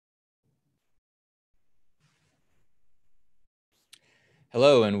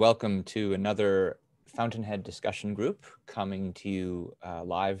Hello and welcome to another Fountainhead discussion group coming to you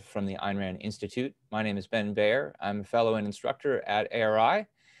live from the Ayn Rand Institute. My name is Ben Bayer. I'm a fellow and instructor at ARI.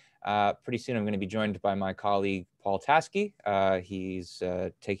 Pretty soon I'm going to be joined by my colleague Paul Taskey. He's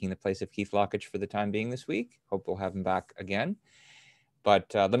taking the place of Keith Lockitch for the time being this week. Hope we'll have him back again. But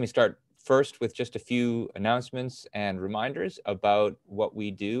let me start first with just a few announcements and reminders about what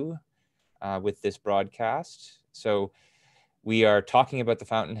we do with this broadcast. So we are talking about the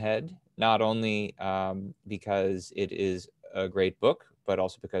Fountainhead, not only because it is a great book, but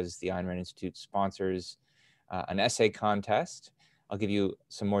also because the Ayn Rand Institute sponsors an essay contest. I'll give you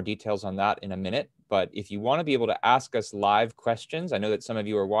some more details on that in a minute. But if you want to be able to ask us live questions, I know that some of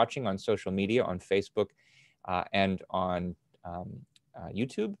you are watching on social media, on Facebook and on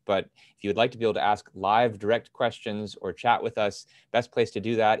YouTube. But if you would like to be able to ask live direct questions or chat with us, best place to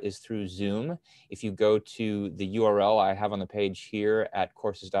do that is through Zoom. If you go to the URL I have on the page here at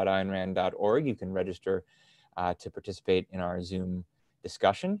courses.aynrand.org, you can register to participate in our Zoom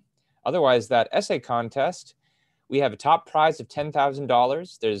discussion. Otherwise, that essay contest, we have a top prize of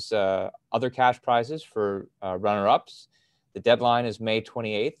 $10,000. There's other cash prizes for runner-ups. The deadline is May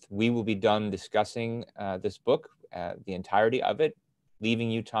 28th. We will be done discussing this book, the entirety of it,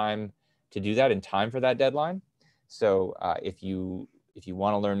 leaving you time to do that in time for that deadline. So if you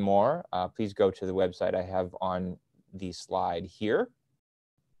want to learn more, please go to the website I have on the slide here.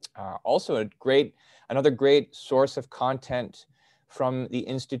 Also, another great source of content from the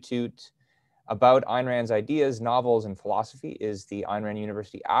Institute about Ayn Rand's ideas, novels, and philosophy is the Ayn Rand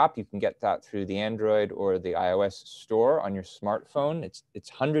University app. You can get that through the Android or the iOS store on your smartphone. It's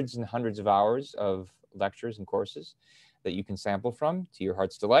hundreds and hundreds of hours of lectures and courses that you can sample from to your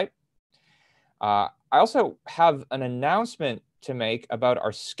heart's delight. I also have an announcement to make about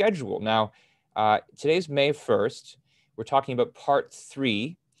our schedule. Now, today's May 1st. We're talking about part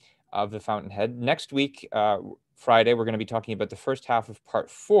 3 of the Fountainhead. Next week, Friday, we're going to be talking about the first half of part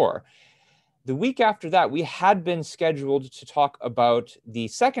 4. The week after that, we had been scheduled to talk about the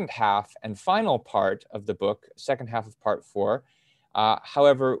second half and final part of the book, second half of part 4.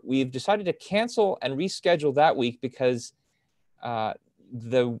 However, we've decided to cancel and reschedule that week because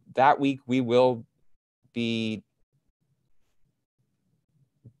that week we will be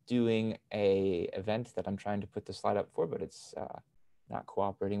doing an event that I'm trying to put the slide up for, but it's not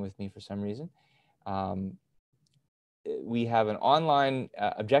cooperating with me for some reason. We have an online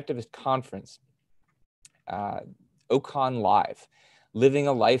objectivist conference, OCON Live, Living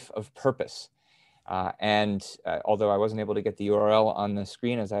a Life of Purpose. Although I wasn't able to get the URL on the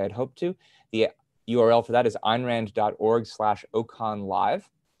screen as I had hoped to, the URL for that is aynrand.org/OCON-live.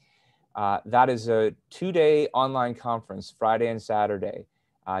 That is a 2-day online conference, Friday and Saturday,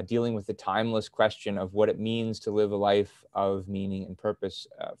 dealing with the timeless question of what it means to live a life of meaning and purpose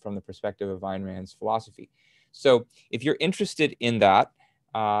from the perspective of Ayn Rand's philosophy. So if you're interested in that,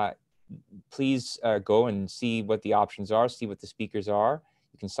 please go and see what the options are, see what the speakers are.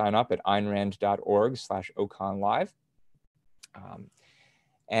 You can sign up at aynrand.org/OCON-live.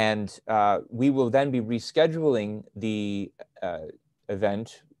 We will then be rescheduling the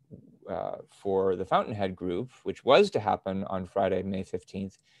event for the Fountainhead group, which was to happen on Friday, May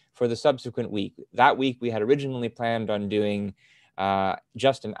 15th, for the subsequent week. That week, we had originally planned on doing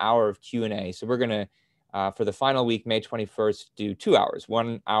just an hour of Q&A. So we're going to, for the final week, May 21st, do 2 hours,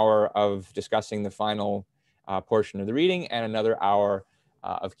 1 hour of discussing the final portion of the reading and another hour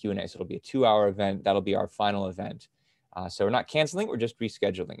of Q&A. So it'll be a 2-hour event. That'll be our final event. So we're not canceling, we're just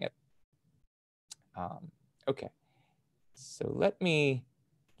rescheduling it. Okay, so let me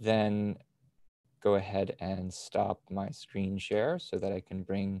then go ahead and stop my screen share so that I can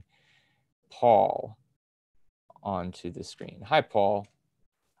bring Paul onto the screen. Hi, Paul.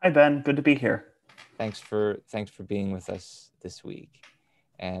 Hi, Ben. Good to be here. Thanks for being with us this week.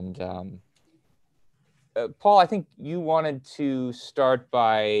 And Paul, I think you wanted to start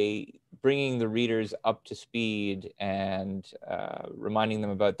by bringing the readers up to speed and reminding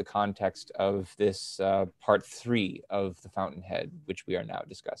them about the context of this part 3 of the Fountainhead, which we are now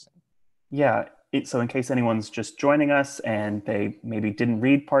discussing. Yeah, so in case anyone's just joining us and they maybe didn't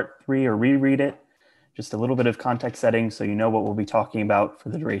read part 3 or reread it, just a little bit of context setting so you know what we'll be talking about for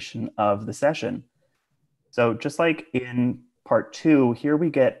the duration of the session. So just like in part 2, here we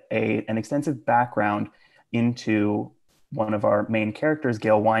get an extensive background into one of our main characters,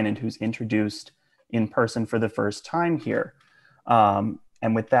 Gail Wynand, who's introduced in person for the first time here. And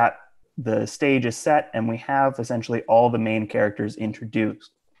with that, the stage is set and we have essentially all the main characters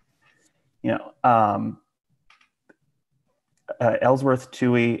introduced. Ellsworth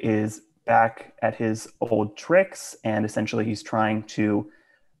Toohey is back at his old tricks, and essentially he's trying to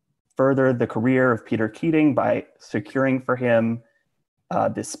further the career of Peter Keating by securing for him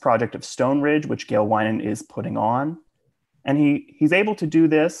this project of Stone Ridge, which Gail Wynand is putting on. And he's able to do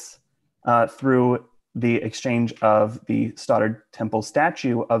this through the exchange of the Stoddard Temple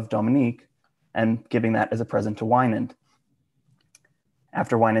statue of Dominique and giving that as a present to Wynand.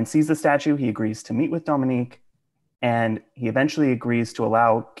 After Wynand sees the statue, he agrees to meet with Dominique, and he eventually agrees to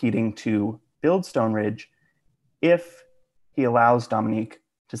allow Keating to build Stone Ridge if he allows Dominique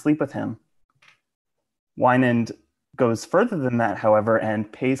to sleep with him. Wynand goes further than that, however,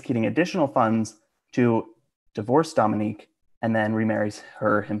 and pays Keating additional funds to divorce Dominique and then remarries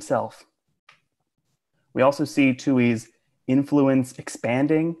her himself. We also see Tui's influence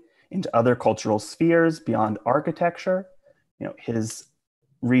expanding into other cultural spheres beyond architecture. His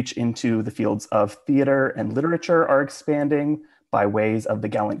reach into the fields of theater and literature are expanding by ways of The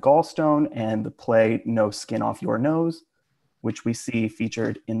Gallant Gallstone and the play No Skin Off Your Nose, which we see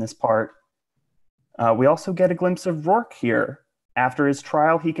featured in this part. We also get a glimpse of Roark here. After his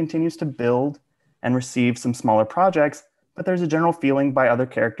trial, he continues to build and receive some smaller projects, but there's a general feeling by other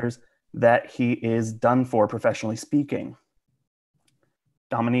characters that he is done for, professionally speaking.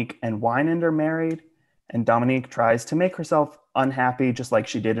 Dominique and Wynand are married, and Dominique tries to make herself unhappy, just like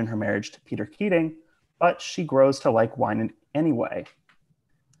she did in her marriage to Peter Keating, but she grows to like Wynand anyway.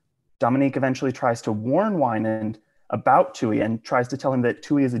 Dominique eventually tries to warn Wynand about Tui and tries to tell him that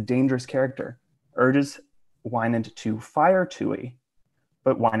Tui is a dangerous character, urges Wynand to fire Tui,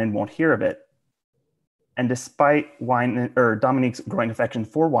 but Wynand won't hear of it. And despite Dominique's growing affection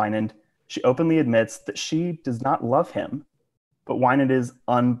for Wynand, she openly admits that she does not love him. But Wynand is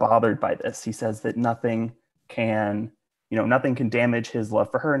unbothered by this. He says that nothing can damage his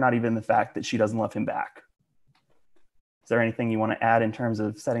love for her, not even the fact that she doesn't love him back. Is there anything you want to add in terms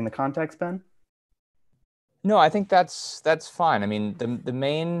of setting the context, Ben? No, I think that's fine. I mean, the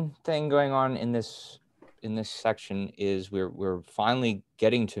main thing going on in this section is we're finally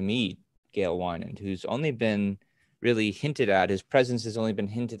getting to meet Gail Wynand, who's only been really hinted at. His presence has only been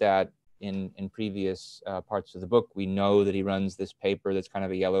hinted at in previous parts of the book. We know that he runs this paper that's kind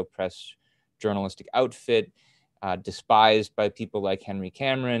of a yellow press journalistic outfit, despised by people like Henry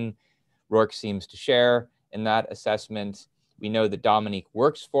Cameron. Roark seems to share in that assessment. We know that Dominique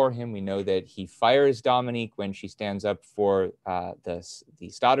works for him. We know that he fires Dominique when she stands up for the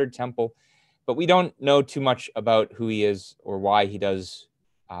Stoddard Temple. But we don't know too much about who he is or why he does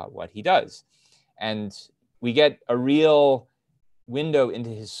what he does. And we get a real window into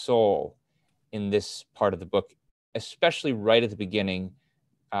his soul in this part of the book, especially right at the beginning,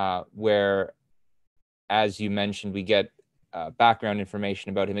 where, as you mentioned, we get background information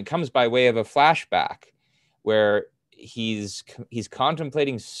about him. It comes by way of a flashback where he's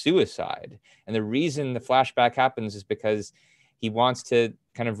contemplating suicide. And the reason the flashback happens is because he wants to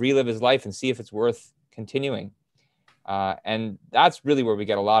kind of relive his life and see if it's worth continuing. And that's really where we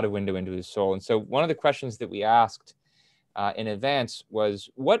get a lot of window into his soul. And so one of the questions that we asked in advance was,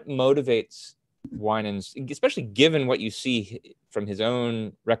 what motivates Wynand's, especially given what you see from his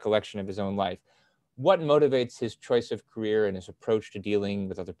own recollection of his own life, what motivates his choice of career and his approach to dealing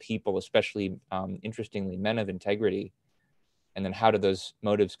with other people, especially, interestingly, men of integrity? And then how do those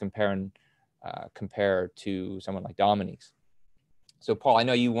motives compare to someone like Dominique's? So, Paul, I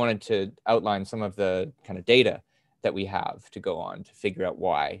know you wanted to outline some of the kind of data that we have to go on to figure out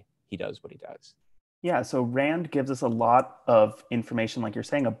why he does what he does. Yeah, so Rand gives us a lot of information, like you're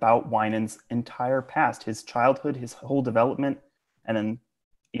saying, about Wynand's entire past, his childhood, his whole development, and then,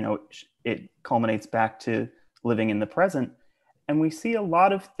 it culminates back to living in the present. And we see a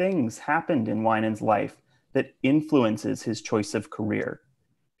lot of things happened in Wynand's life that influences his choice of career.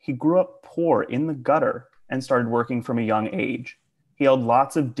 He grew up poor in the gutter and started working from a young age. He held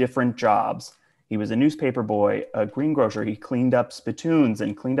lots of different jobs. He was a newspaper boy, a greengrocer. He cleaned up spittoons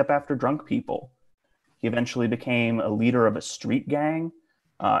and cleaned up after drunk people. He eventually became a leader of a street gang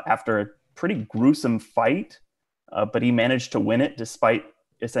after a pretty gruesome fight, but he managed to win it despite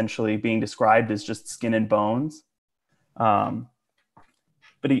essentially being described as just skin and bones. And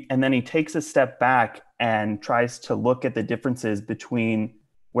then he takes a step back and tries to look at the differences between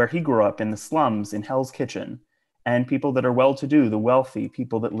where he grew up in the slums in Hell's Kitchen and people that are well-to-do, the wealthy,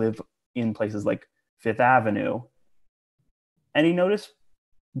 people that live in places like Fifth Avenue. And he noticed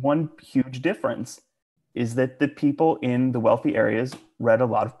one huge difference is that the people in the wealthy areas read a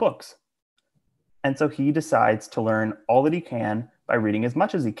lot of books. And so he decides to learn all that he can by reading as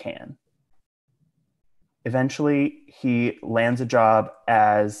much as he can. Eventually, he lands a job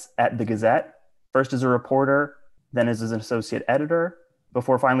at the Gazette, first as a reporter, then as an associate editor,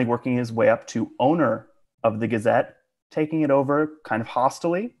 before finally working his way up to owner of the Gazette, taking it over kind of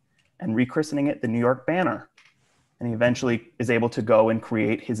hostily and rechristening it the New York Banner. And he eventually is able to go and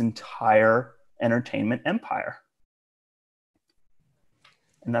create his entire entertainment empire.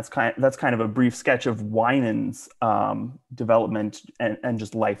 And that's kind of a brief sketch of Wynand's development and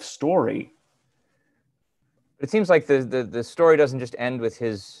just life story. It seems like the story doesn't just end with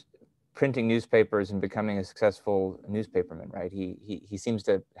his printing newspapers and becoming a successful newspaperman, right? He seems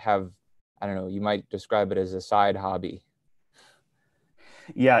to have, I don't know, you might describe it as a side hobby.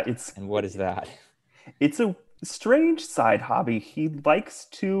 Yeah, and what is that? It's a strange side hobby. He likes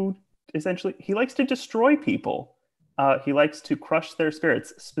to destroy people. He likes to crush their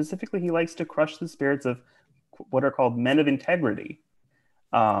spirits. Specifically, he likes to crush the spirits of what are called men of integrity.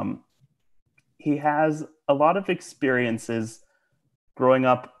 He has a lot of experiences growing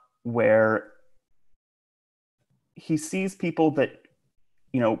up where he sees people that,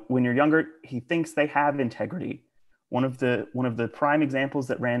 when you're younger, he thinks they have integrity. One of the prime examples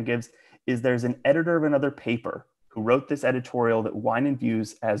that Rand gives is there's an editor of another paper who wrote this editorial that Wynand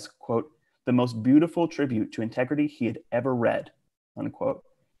views as, quote, the most beautiful tribute to integrity he had ever read, unquote.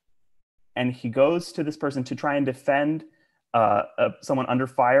 And he goes to this person to try and defend someone under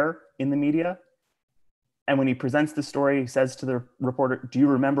fire in the media. And when he presents the story, he says to the reporter, "Do you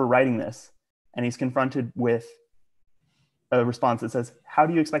remember writing this?" And he's confronted with a response that says, "How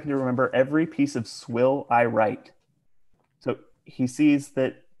do you expect me to remember every piece of swill I write?" So he sees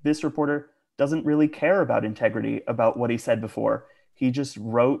that this reporter doesn't really care about integrity, about what he said before. He just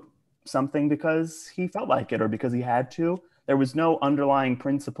wrote something because he felt like it or because he had to. There was no underlying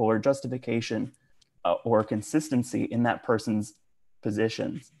principle or justification or consistency in that person's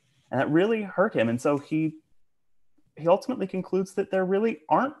positions. And that really hurt him. And so he ultimately concludes that there really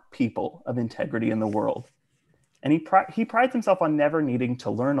aren't people of integrity in the world. And he prides himself on never needing to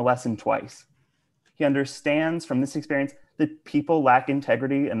learn a lesson twice. He understands from this experience that people lack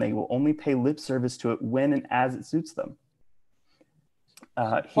integrity and they will only pay lip service to it when and as it suits them.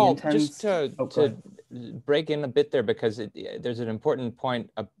 Paul, just to break in a bit there, because there's an important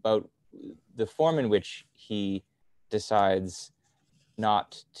point about the form in which he decides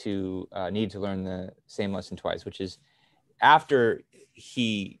not to need to learn the same lesson twice, which is after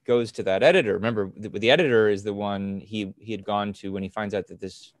he goes to that editor. Remember, the editor is the one he had gone to when he finds out that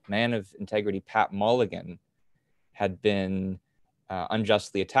this man of integrity, Pat Mulligan, had been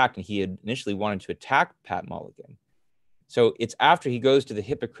unjustly attacked, and he had initially wanted to attack Pat Mulligan. So it's after he goes to the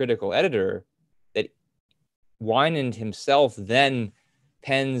hypocritical editor that Wynand himself then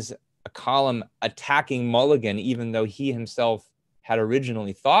pens a column attacking Mulligan, even though he himself had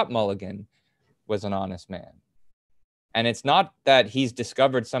originally thought Mulligan was an honest man. And it's not that he's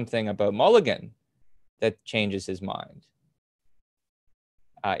discovered something about Mulligan that changes his mind.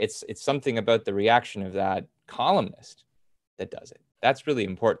 It's something about the reaction of that columnist that does it. That's really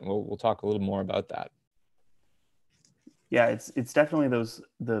important. We'll talk a little more about that. Yeah, it's definitely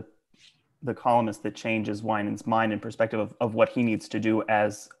the columnist that changes Wynand's mind and perspective of what he needs to do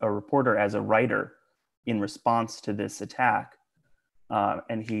as a reporter, as a writer, in response to this attack.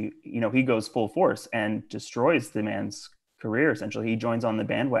 And he goes full force and destroys the man's career. Essentially, he joins on the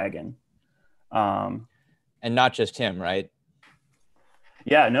bandwagon. And not just him, right?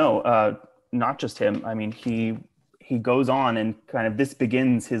 Yeah, no, not just him. I mean, he goes on and kind of this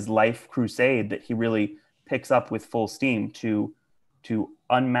begins his life crusade that he really picks up with full steam to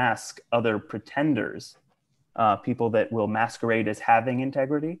unmask other pretenders, people that will masquerade as having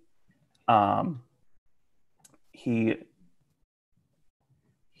integrity. He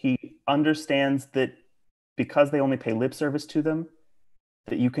understands that because they only pay lip service to them,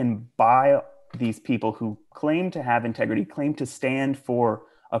 that you can buy these people who claim to have integrity, claim to stand for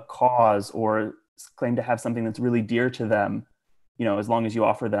a cause, or claim to have something that's really dear to them, as long as you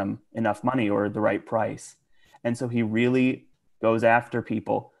offer them enough money or the right price. And so he really goes after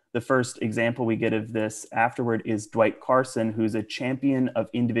people. The first example we get of this afterward is Dwight Carson, who's a champion of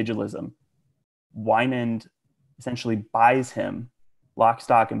individualism. Wynand essentially buys him lock,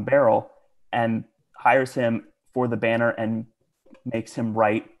 stock, and barrel and hires him for the Banner and makes him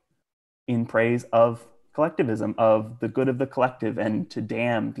write in praise of collectivism, of the good of the collective, and to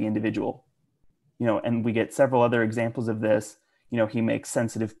damn the individual. And we get several other examples of this. He makes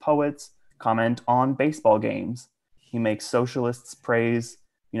sensitive poets comment on baseball games. He makes socialists praise,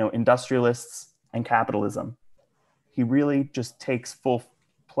 industrialists and capitalism. He really just takes full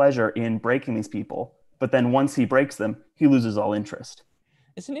pleasure in breaking these people. But then once he breaks them, he loses all interest.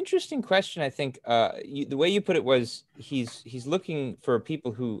 It's an interesting question, I think. The way you put it was he's looking for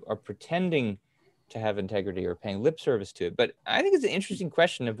people who are pretending to have integrity or paying lip service to it. But I think it's an interesting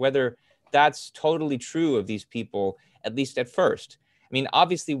question of whether that's totally true of these people, at least at first. I mean,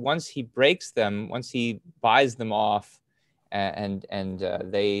 obviously, once he breaks them, once he buys them off, and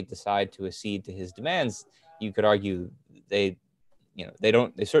they decide to accede to his demands, you could argue they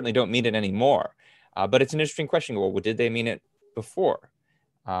certainly don't mean it anymore. But it's an interesting question. Well, did they mean it before?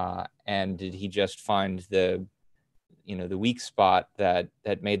 And did he just find the weak spot that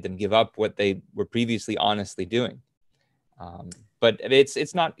made them give up what they were previously honestly doing? But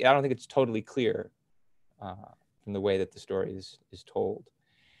it's not. I don't think it's totally clear from the way that the story is told.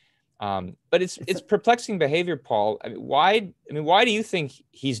 But it's perplexing behavior, Paul. I mean, why do you think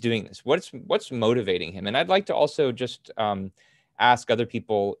he's doing this? What's motivating him? And I'd like to also just ask other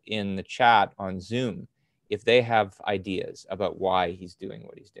people in the chat on Zoom if they have ideas about why he's doing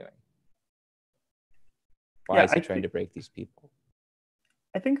what he's doing. Why is he trying to break these people?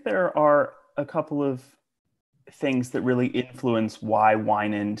 I think there are a couple of things that really influence why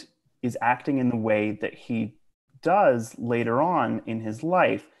Wynand is acting in the way that he does later on in his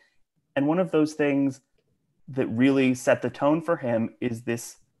life. And one of those things that really set the tone for him is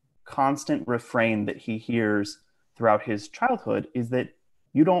this constant refrain that he hears throughout his childhood, is that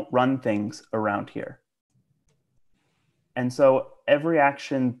you don't run things around here. And so every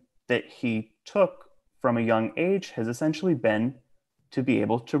action that he took from a young age has essentially been to be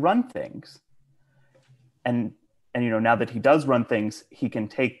able to run things. And now that he does run things, he can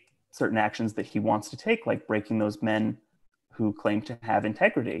take certain actions that he wants to take, like breaking those men who claim to have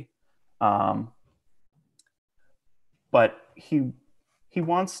integrity. But he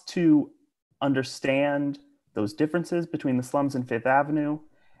wants to understand those differences between the slums and Fifth Avenue,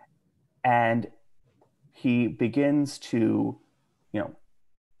 and he begins to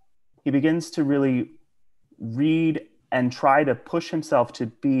really read and try to push himself to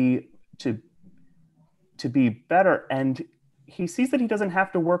be better. And he sees that he doesn't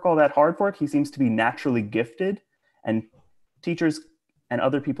have to work all that hard for it. He seems to be naturally gifted, and teachers and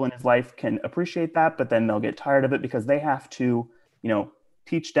other people in his life can appreciate that, but then they'll get tired of it because they have to,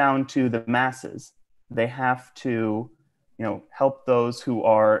 teach down to the masses. They have to, help those who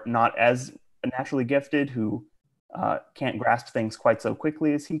are not as naturally gifted, who can't grasp things quite so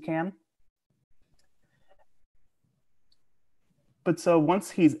quickly as he can. But so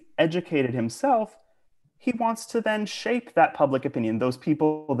once he's educated himself, he wants to then shape that public opinion, those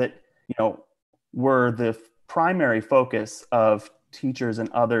people that, were the primary focus of teachers and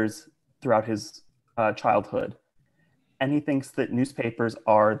others throughout his childhood. And he thinks that newspapers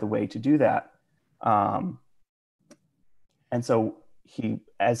are the way to do that. And so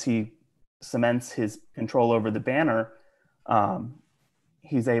as he cements his control over the Banner,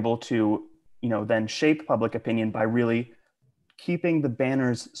 he's able to, then shape public opinion by really keeping the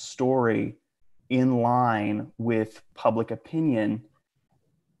Banner's story in line with public opinion.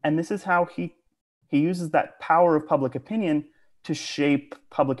 And this is how he uses that power of public opinion to shape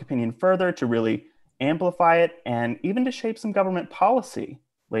public opinion further, to really amplify it, and even to shape some government policy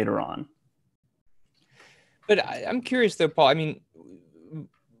later on. But I'm curious though, Paul, I mean,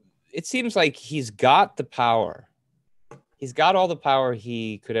 it seems like he's got the power. He's got all the power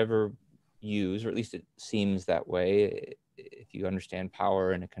he could ever use, or at least it seems that way, if you understand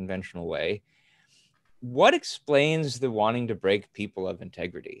power in a conventional way. What explains the wanting to break people of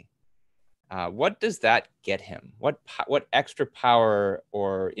integrity? What does that get him? What extra power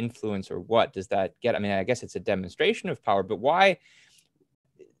or influence or what does that get? I mean, I guess it's a demonstration of power, but why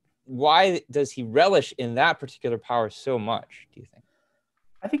does he relish in that particular power so much, do you think?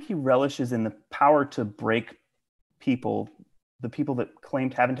 I think he relishes in the power to break people, the people that claim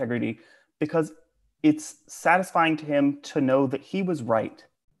to have integrity, because it's satisfying to him to know that he was right.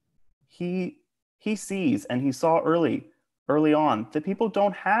 He sees, and he saw early on, that people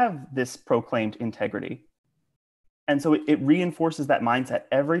don't have this proclaimed integrity. And so it reinforces that mindset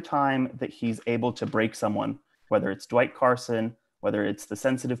every time that he's able to break someone, whether it's Dwight Carson, whether it's the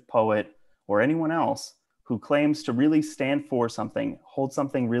sensitive poet, or anyone else who claims to really stand for something, hold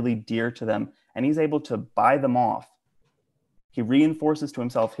something really dear to them, and he's able to buy them off. He reinforces to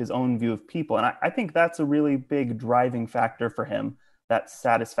himself his own view of people. And I think that's a really big driving factor for him, that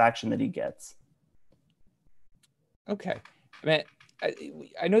satisfaction that he gets. Okay. I mean,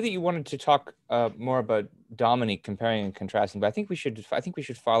 I know that you wanted to talk more about Dominique, comparing and contrasting, but I think we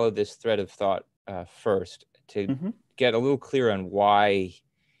should follow this thread of thought first to get a little clearer on why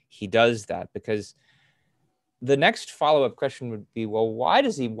he does that. Because the next follow-up question would be, well, why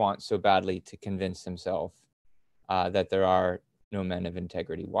does he want so badly to convince himself that there are no men of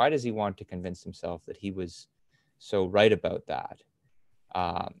integrity? Why does he want to convince himself that he was so right about that?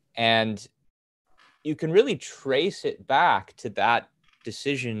 And you can really trace it back to that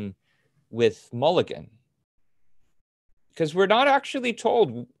decision with Mulligan. Because we're not actually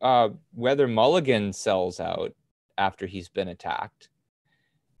told whether Mulligan sells out after he's been attacked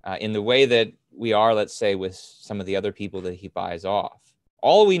in the way that we are, let's say, with some of the other people that he buys off.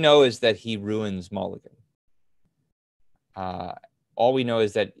 All we know is that he ruins Mulligan. All we know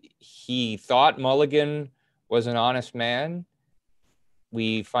is that he thought Mulligan was an honest man.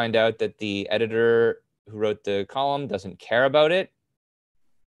 We find out that the editor who wrote the column doesn't care about it.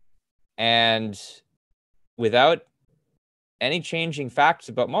 And without any changing facts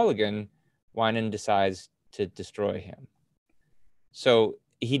about Mulligan, Wynand decides to destroy him. So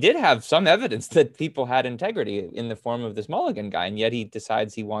he did have some evidence that people had integrity in the form of this Mulligan guy, and yet he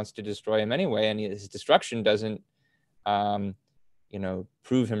decides he wants to destroy him anyway, and his destruction doesn't,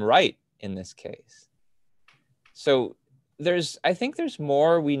 prove him right in this case. So I think there's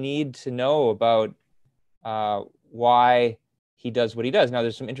more we need to know about why he does what he does. Now,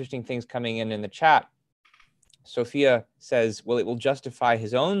 there's some interesting things coming in the chat. Sophia says, well, it will justify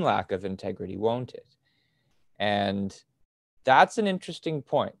his own lack of integrity, won't it? And that's an interesting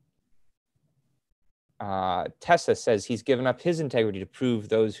point. Tessa says he's given up his integrity to prove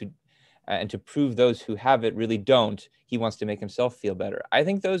those who have it really don't. He wants to make himself feel better. I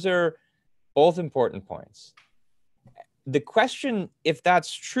think those are both important points. The question, if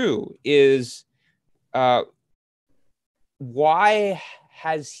that's true, is why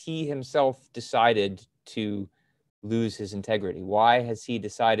has he himself decided to lose his integrity? Why has he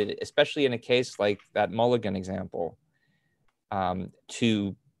decided, especially in a case like that Mulligan example,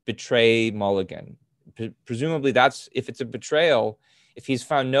 to betray Mulligan? Presumably that's, if it's a betrayal, if he's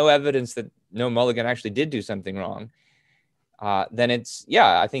found no evidence that Mulligan actually did do something wrong, then it's,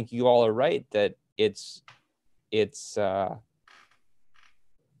 I think you all are right that it's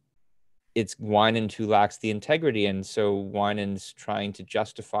Wynand who lacks the integrity, and so Wynand's trying to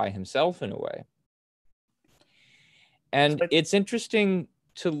justify himself in a way. And it's interesting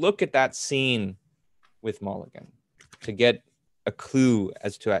to look at that scene with Mulligan to get a clue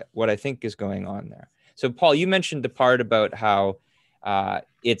as to what I think is going on there. So, Paul, you mentioned the part about how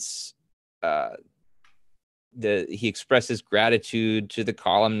he expresses gratitude to the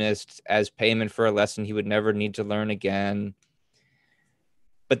columnist as payment for a lesson he would never need to learn again.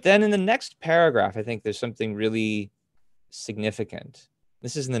 But then in the next paragraph, I think there's something really significant.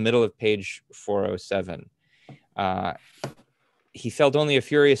 This is in the middle of page 407. He felt only a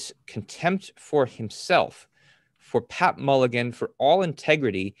furious contempt for himself, for Pat Mulligan, for all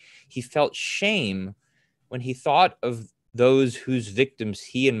integrity. He felt shame when he thought of those whose victims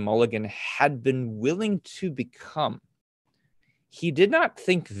he and Mulligan had been willing to become. He did not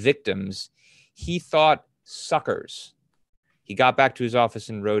think victims, he thought suckers. He got back to his office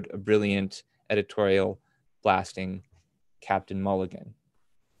and wrote a brilliant editorial blasting Captain Mulligan.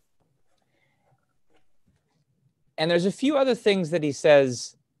 And there's a few other things that he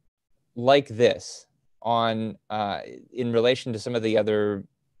says like this in relation to some of the other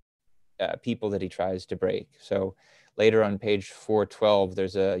people that he tries to break. So later on page 412,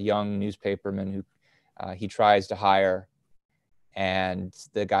 there's a young newspaperman who he tries to hire. And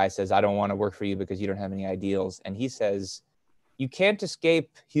the guy says, I don't want to work for you because you don't have any ideals. And he says, you can't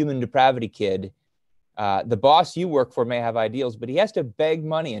escape human depravity, kid. The boss you work for may have ideals, but he has to beg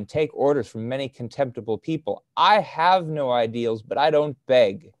money and take orders from many contemptible people. I have no ideals, but I don't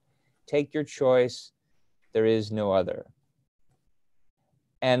beg. Take your choice. There is no other.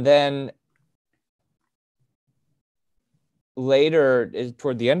 And then later,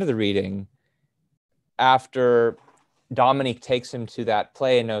 toward the end of the reading, after Dominique takes him to that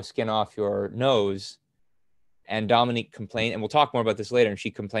play, No Skin Off Your Nose, and Dominique complains, and we'll talk more about this later, and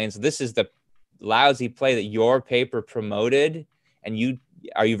she complains, this is the lousy play that your paper promoted, and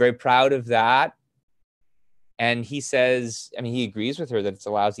are you very proud of that? And he says, I mean, he agrees with her that it's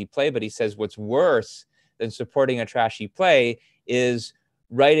a lousy play, but he says what's worse than supporting a trashy play is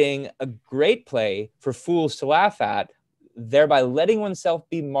writing a great play for fools to laugh at, thereby letting oneself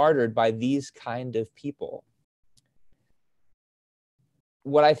be martyred by these kind of people.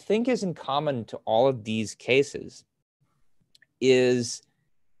 What I think is in common to all of these cases is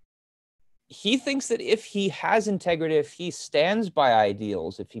he thinks that if he has integrity, if he stands by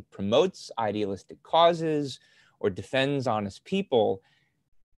ideals, if he promotes idealistic causes or defends honest people,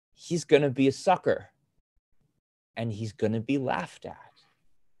 he's going to be a sucker and he's going to be laughed at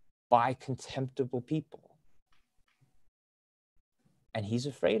by contemptible people. And he's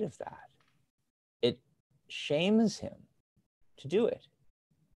afraid of that. It shames him to do it.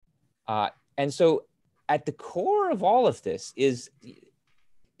 And so at the core of all of this is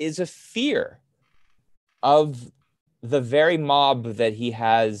a fear of the very mob that he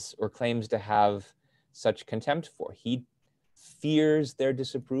has or claims to have such contempt for. He fears their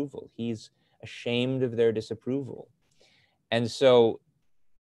disapproval. He's ashamed of their disapproval. And so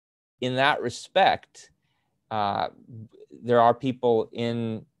in that respect, there are people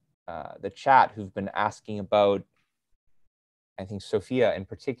in the chat who've been asking about, I think Sophia in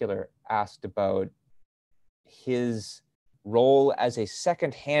particular asked about his role as a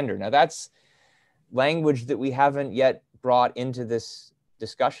second-hander. Now that's language that we haven't yet brought into this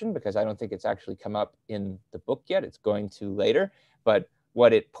discussion because I don't think it's actually come up in the book yet. It's going to later. But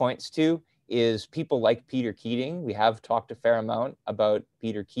what it points to is people like Peter Keating. We have talked a fair amount about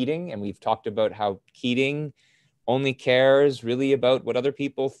Peter Keating, and we've talked about how Keating only cares really about what other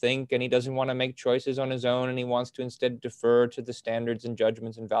people think, and he doesn't want to make choices on his own, and he wants to instead defer to the standards and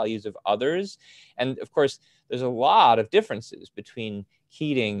judgments and values of others. And of course, there's a lot of differences between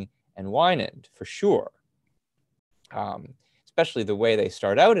Keating and Wynand, for sure, especially the way they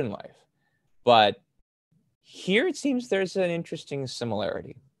start out in life. But here it seems there's an interesting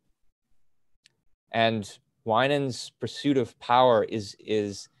similarity. And Wynand's pursuit of power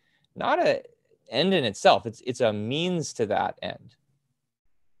is not an end in itself. It's a means to that end.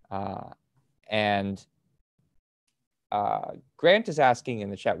 Grant is asking in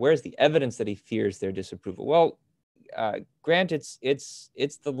the chat, where's the evidence that he fears their disapproval? Well, Grant, it's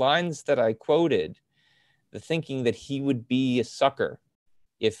the lines that I quoted, the thinking that he would be a sucker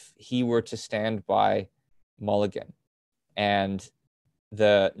if he were to stand by Mulligan, and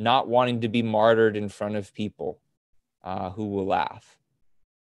the not wanting to be martyred in front of people who will laugh.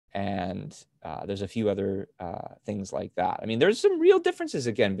 And there's a few other things like that. I mean, there's some real differences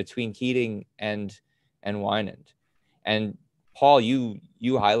again between Keating and Wynand. And Paul, you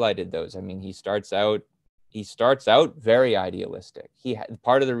highlighted those. I mean, he starts out very idealistic.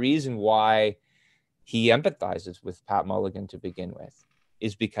 Part of the reason why he empathizes with Pat Mulligan to begin with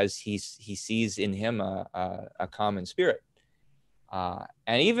is because he sees in him a common spirit.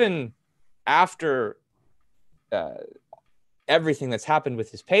 And even after everything that's happened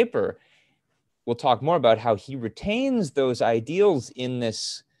with his paper, we'll talk more about how he retains those ideals in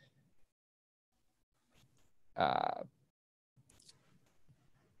this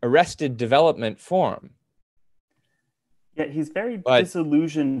arrested development form. Yeah, he's very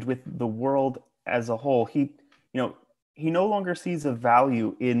disillusioned with the world as a whole. He no longer sees a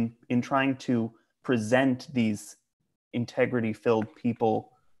value in trying to present these integrity-filled people,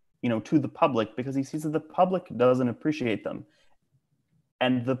 to the public, because he sees that the public doesn't appreciate them.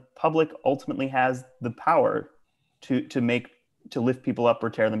 And the public ultimately has the power to lift people up or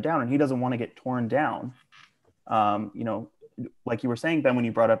tear them down, and he doesn't want to get torn down. Like you were saying, Ben, when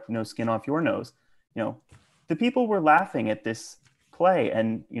you brought up skin off your nose, the people were laughing at this play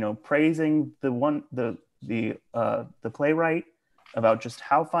and praising the playwright about just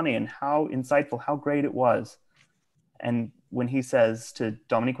how funny and how insightful, how great it was. And when he says to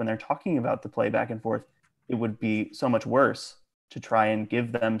Dominique, when they're talking about the play back and forth, it would be so much worse to try and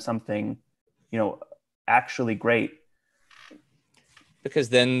give them something, actually great. Because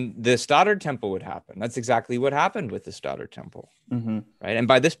then the Stoddard Temple would happen. That's exactly what happened with the Stoddard Temple. Mm-hmm. Right. And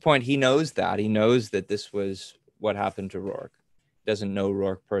by this point, he knows that. He knows that this was what happened to Roark. Doesn't know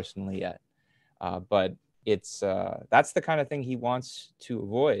Roark personally yet. But that's the kind of thing he wants to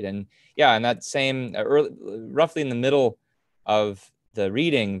avoid. And yeah, and that same, roughly in the middle of the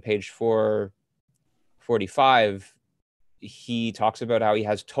reading, page 445, he talks about how he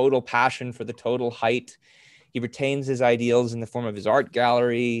has total passion for the total height. He retains his ideals in the form of his art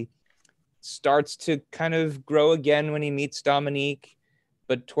gallery, starts to kind of grow again when he meets Dominique.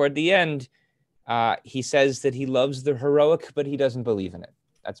 But toward the end, he says that he loves the heroic, but he doesn't believe in it.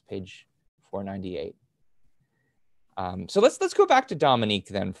 That's page 498. So let's go back to Dominique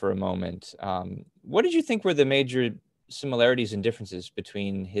then for a moment. What did you think were the major similarities and differences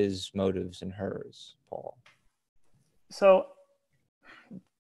between his motives and hers, Paul? So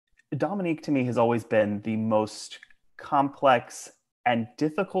Dominique to me has always been the most complex and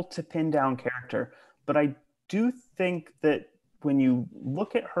difficult to pin down character. But I do think that when you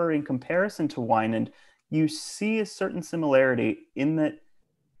look at her in comparison to Wynand, you see a certain similarity in that,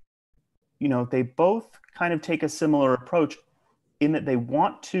 they both kind of take a similar approach in that they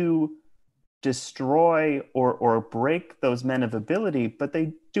want to destroy or break those men of ability, but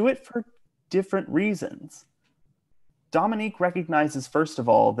they do it for different reasons. Dominique recognizes, first of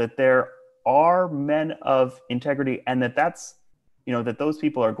all, that there are men of integrity and that those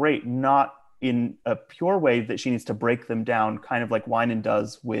people are great, not in a pure way that she needs to break them down, kind of like Wynand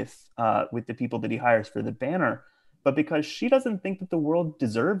does with the people that he hires for the banner, but because she doesn't think that the world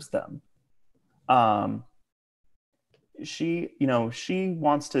deserves them. she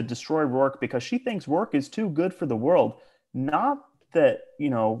wants to destroy Roark because she thinks Roark is too good for the world. Not that,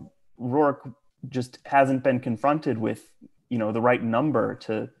 Roark just hasn't been confronted with, the right number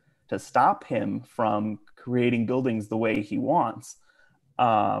to stop him from creating buildings the way he wants.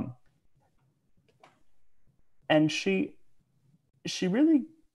 Um, and she really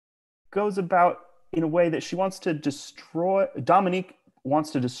goes about in a way that she wants to destroy. Dominique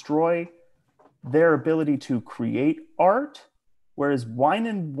wants to destroy their ability to create art, whereas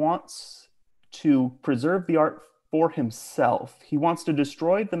Wynand wants to preserve the art for himself. He wants to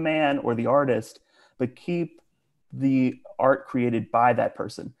destroy the man or the artist, but keep the art created by that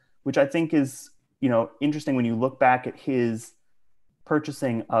person, which I think is, interesting when you look back at his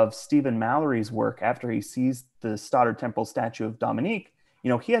purchasing of Stephen Mallory's work after he sees the Stoddard Temple statue of Dominique.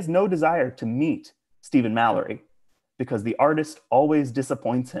 He has no desire to meet Stephen Mallory because the artist always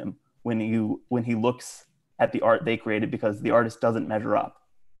disappoints him when he looks at the art they created because the artist doesn't measure up.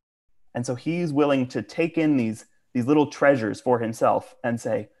 And so he's willing to take in these little treasures for himself and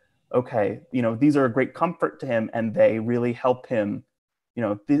say, okay, these are a great comfort to him and they really help him.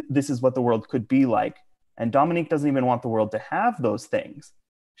 This is what the world could be like. And Dominique doesn't even want the world to have those things.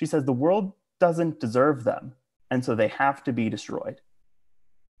 She says the world doesn't deserve them, and so they have to be destroyed.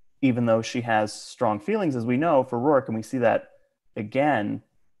 Even though she has strong feelings, as we know, for Roark, and we see that again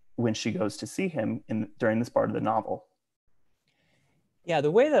when she goes to see him during this part of the novel. Yeah, the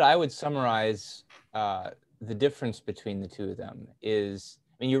way that I would summarize the difference between the two of them is,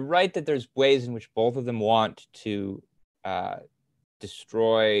 you're right that there's ways in which both of them want to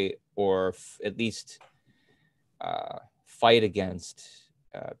destroy or at least fight against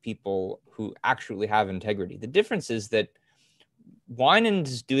people who actually have integrity. The difference is that Wynand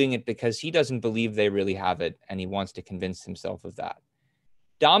is doing it because he doesn't believe they really have it, and he wants to convince himself of that.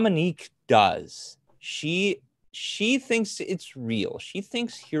 Dominique does. She thinks it's real. She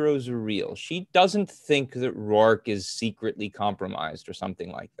thinks heroes are real. She doesn't think that Roark is secretly compromised or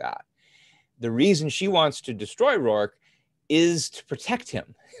something like that. The reason she wants to destroy Roark is to protect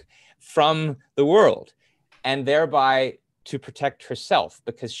him from the world, and thereby to protect herself,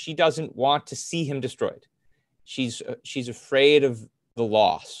 because she doesn't want to see him destroyed. She's afraid of the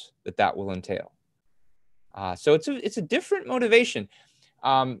loss that will entail. So it's a different motivation,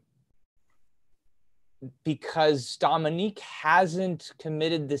 because Dominique hasn't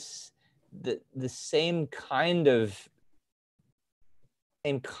committed the same kind of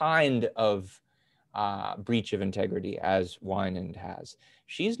breach of integrity as Wynand has.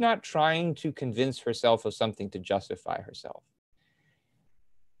 She's not trying to convince herself of something to justify herself.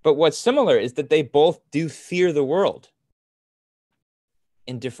 But what's similar is that they both do fear the world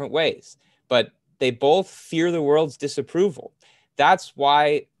in different ways, but they both fear the world's disapproval. That's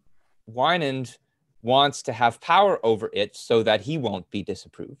why Wynand wants to have power over it so that he won't be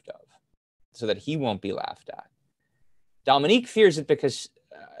disapproved of, so that he won't be laughed at. Dominique fears it because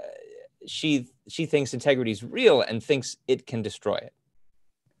she thinks integrity is real and thinks it can destroy it.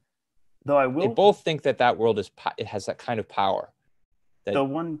 Though they both think that world it has that kind of power. The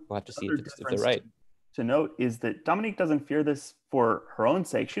one we'll have to see if they're right. To note is that Dominique doesn't fear this for her own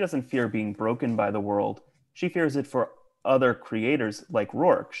sake. She doesn't fear being broken by the world. She fears it for other creators like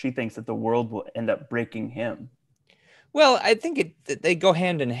Roark. She thinks that the world will end up breaking him. Well, I think they go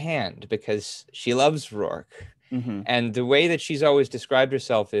hand in hand because she loves Roark. Mm-hmm. And the way that she's always described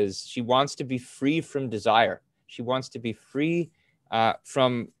herself is she wants to be free from desire. She wants to be free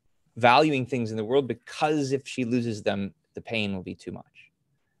from valuing things in the world, because if she loses them, the pain will be too much.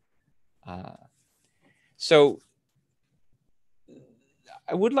 So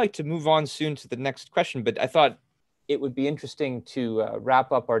I would like to move on soon to the next question, but I thought it would be interesting to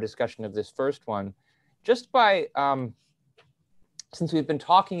wrap up our discussion of this first one just by, since we've been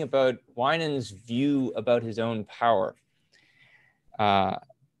talking about Wynand's view about his own power.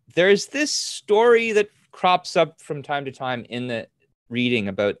 There's this story that crops up from time to time in the reading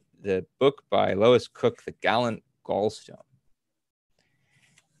about the book by Lois Cook, The Gallant Gallstone.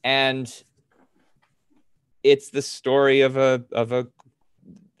 And it's the story of a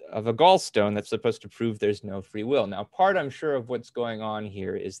gallstone that's supposed to prove there's no free will. Now, part, I'm sure, of what's going on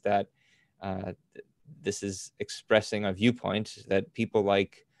here is that this is expressing a viewpoint that people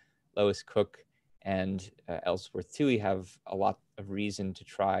like Lois Cook and Ellsworth Toohey have a lot of reason to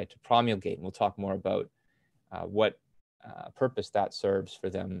try to promulgate. And we'll talk more about what purpose that serves for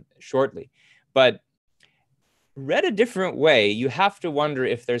them shortly. But read a different way, you have to wonder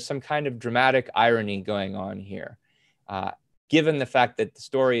if there's some kind of dramatic irony going on here, given the fact that the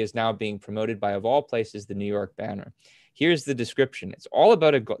story is now being promoted by, of all places, the New York Banner. Here's the description. It's all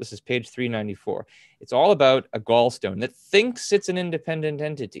about this is page 394. It's all about a gallstone that thinks it's an independent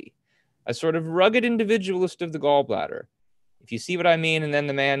entity, a sort of rugged individualist of the gallbladder. If you see what I mean, and then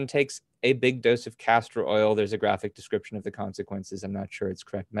the man takes a big dose of castor oil. There's a graphic description of the consequences. I'm not sure it's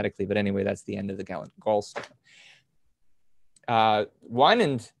correct medically, but anyway, that's the end of the gallstone.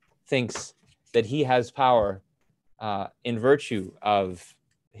 Wynand thinks that he has power in virtue of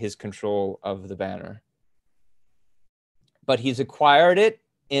his control of the banner. But he's acquired it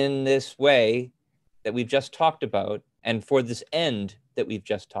in this way that we've just talked about, and for this end that we've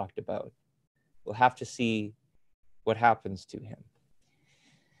just talked about. We'll have to see what happens to him.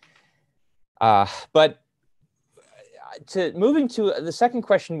 But moving to the second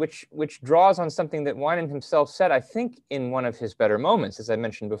question, which draws on something that Wynand himself said, I think in one of his better moments, as I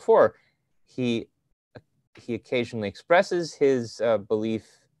mentioned before, he occasionally expresses his belief.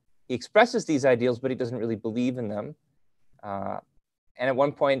 He expresses these ideals, but he doesn't really believe in them. And at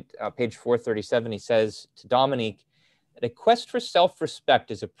one point, page 437, he says to Dominique that a quest for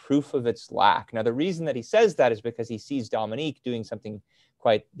self-respect is a proof of its lack. Now, the reason that he says that is because he sees Dominique doing something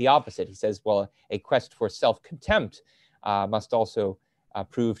quite the opposite. He says, well, a quest for self-contempt must also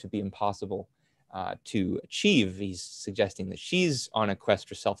prove to be impossible to achieve. He's suggesting that she's on a quest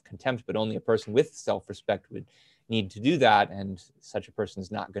for self-contempt, but only a person with self-respect would need to do that, and such a person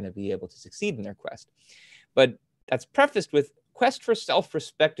is not going to be able to succeed in their quest. But that's prefaced with quest for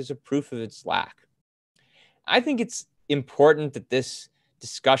self-respect is a proof of its lack. I think it's important that this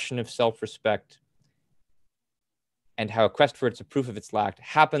discussion of self-respect and how a quest for it's a proof of its lack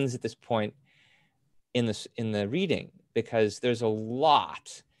happens at this point in the reading, because there's a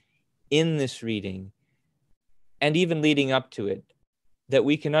lot in this reading and even leading up to it that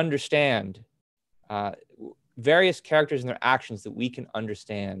we can understand, various characters and their actions that we can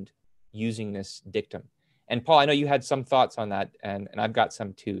understand using this dictum. And Paul, I know you had some thoughts on that, and I've got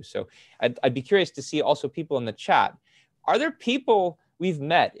some too. So I'd be curious to see also people in the chat. Are there people we've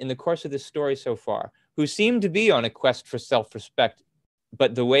met in the course of this story so far who seem to be on a quest for self-respect,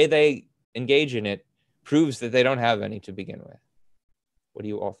 but the way they engage in it proves that they don't have any to begin with? What do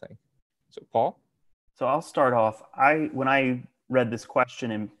you all think? So Paul? So I'll start off. When I read this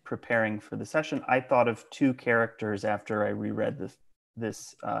question in preparing for the session, I thought of two characters after I reread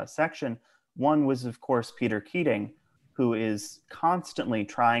this section. One was, of course, Peter Keating, who is constantly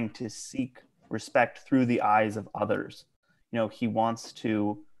trying to seek respect through the eyes of others. He wants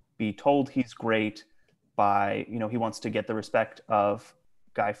to be told he's great by, he wants to get the respect of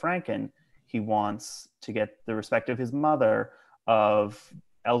Guy Franken. He wants to get the respect of his mother, of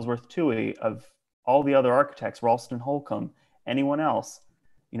Ellsworth Toohey, of all the other architects, Ralston Holcomb, anyone else.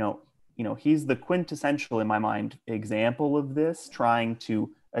 He's the quintessential, in my mind, example of this, trying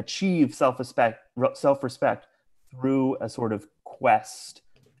to achieve self-respect through a sort of quest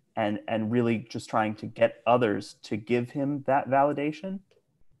and really just trying to get others to give him that validation.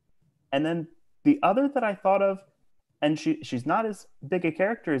 And then the other that I thought of, and she's not as big a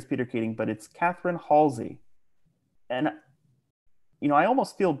character as Peter Keating, but it's Catherine Halsey. And, I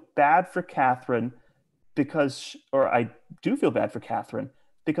almost feel bad for Catherine I do feel bad for Catherine,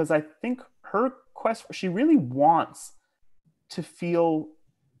 because I think her quest, she really wants to feel,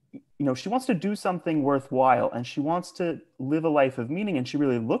 she wants to do something worthwhile, and she wants to live a life of meaning, and she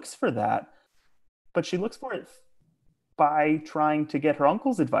really looks for that. But she looks for it by trying to get her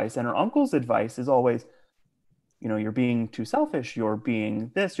uncle's advice, and her uncle's advice is always, you're being too selfish, you're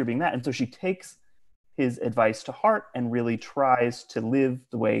being this, you're being that. And so she takes his advice to heart and really tries to live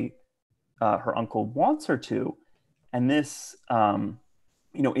the way her uncle wants her to. And this,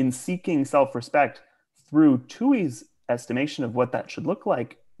 in seeking self-respect through Toohey's estimation of what that should look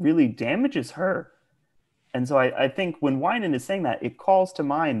like, really damages her. And so I think when Wynand is saying that, it calls to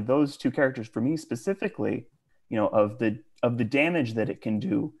mind those two characters for me specifically, of the damage that it can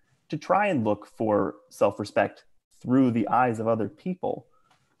do to try and look for self-respect through the eyes of other people.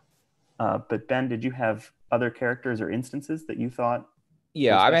 But Ben, did you have other characters or instances that you thought?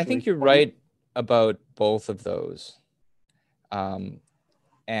 Yeah, I think you're right about both of those. And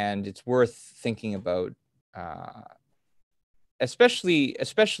it's worth thinking about,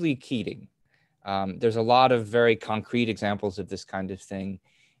 especially Keating. There's a lot of very concrete examples of this kind of thing.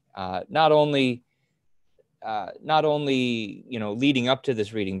 Not only leading up to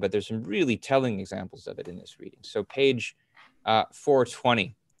this reading, but there's some really telling examples of it in this reading. So page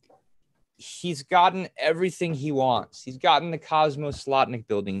 420. He's gotten everything he wants. He's gotten the Cosmos Slotnick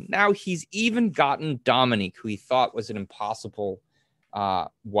building. Now he's even gotten Dominique, who he thought was an impossible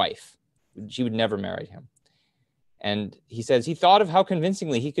wife. She would never marry him. And he says, he thought of how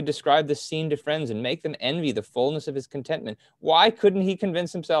convincingly he could describe this scene to friends and make them envy the fullness of his contentment. Why couldn't he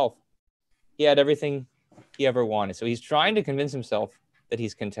convince himself? He had everything he ever wanted. So he's trying to convince himself that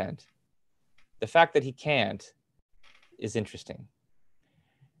he's content. The fact that he can't is interesting.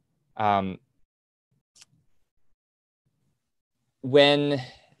 When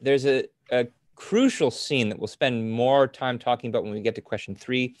there's a crucial scene that we'll spend more time talking about when we get to question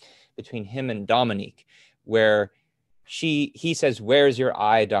 3 between him and Dominique, where he says, "Where's your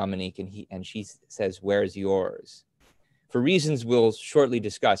eye, Dominique?" and she says, "Where's yours?" For reasons we'll shortly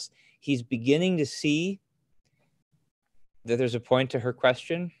discuss, he's beginning to see that there's a point to her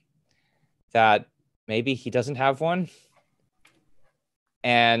question, that maybe he doesn't have one.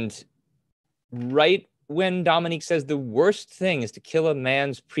 And right when Dominique says the worst thing is to kill a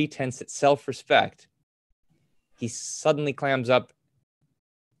man's pretense at self-respect, he suddenly clams up,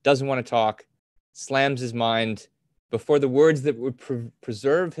 doesn't want to talk, slams his mind before the words that would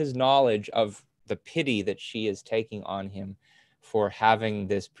preserve his knowledge of the pity that she is taking on him for having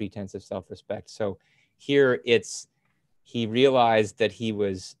this pretense of self-respect. So here he realized that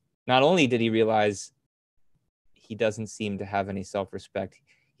not only did he realize he doesn't seem to have any self-respect,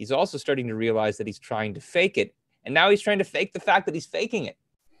 he's also starting to realize that he's trying to fake it. And now he's trying to fake the fact that he's faking it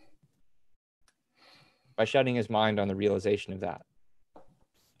by shutting his mind on the realization of that.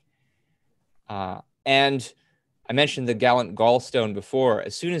 And I mentioned the gallant gallstone before.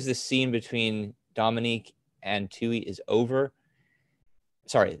 As soon as this scene between Dominique and Tui is over,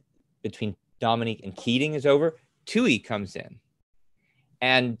 between Dominique and Keating is over, Tui comes in.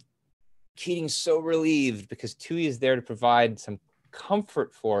 And Keating's so relieved because Tui is there to provide some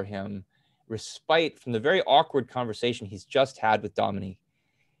comfort for him, respite from the very awkward conversation he's just had with Dominique.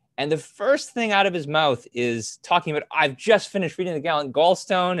 And the first thing out of his mouth is talking about, "I've just finished reading the gallant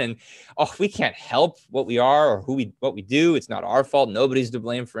gallstone, and we can't help what we are or what we do. It's not our fault. Nobody's to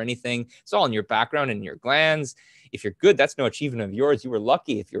blame for anything. It's all in your background and your glands. If you're good, that's no achievement of yours. You were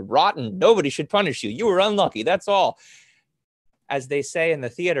lucky. If you're rotten, nobody should punish you. You were unlucky. That's all." As they say in the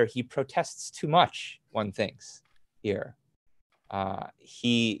theater, he protests too much, one thinks here.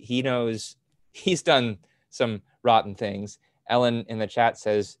 He knows he's done some rotten things. Ellen in the chat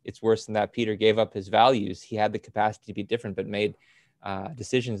says it's worse than that. Peter gave up his values. He had the capacity to be different, but made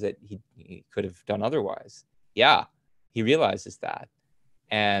decisions that he could have done otherwise. Yeah, he realizes that.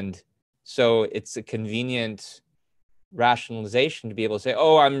 And so it's a convenient rationalization to be able to say,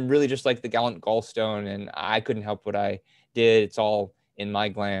 "Oh, I'm really just like the gallant gallstone, and I couldn't help what I did. It's all in my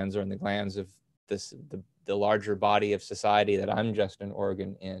glands or in the glands of the larger body of society that I'm just an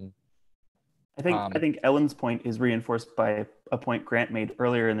organ in." I think Ellen's point is reinforced by a point Grant made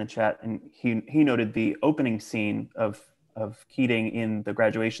earlier in the chat, and he noted the opening scene of Keating in the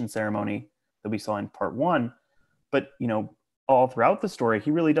graduation ceremony that we saw in part 1. But all throughout the story,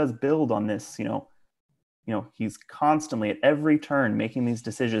 he really does build on this. He's constantly at every turn making these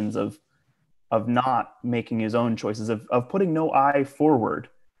decisions of not making his own choices, of putting no eye forward,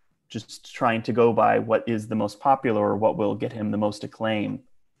 just trying to go by what is the most popular or what will get him the most acclaim,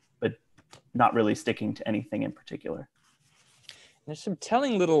 but not really sticking to anything in particular. There's some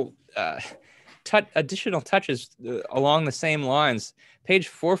telling little additional touches along the same lines. Page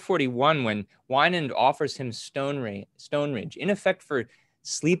 441, when Wynand offers him Stonebridge, in effect for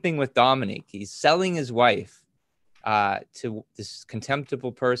sleeping with Dominique. He's selling his wife to this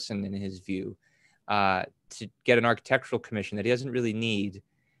contemptible person, in his view, to get an architectural commission that he doesn't really need.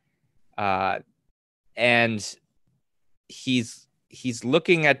 And he's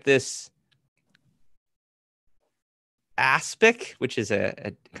looking at this aspic, which is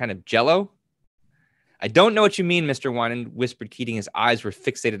a kind of jello. "I don't know what you mean, Mr. Wynand," whispered Keating. His eyes were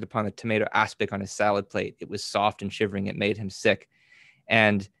fixated upon the tomato aspic on his salad plate. It was soft and shivering. It made him sick.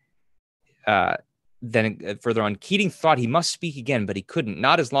 And then further on, Keating thought he must speak again, but he couldn't,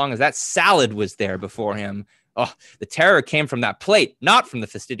 not as long as that salad was there before him. Oh, the terror came from that plate, not from the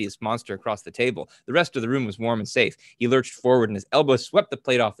fastidious monster across the table. The rest of the room was warm and safe. He lurched forward and his elbow swept the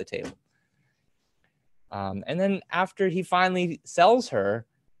plate off the table. And then after he finally sells her,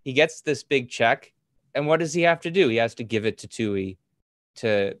 he gets this big check. And what does he have to do? He has to give it to Tui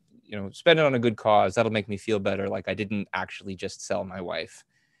to, spend it on a good cause. That'll make me feel better. Like I didn't actually just sell my wife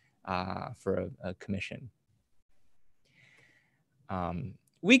for a commission.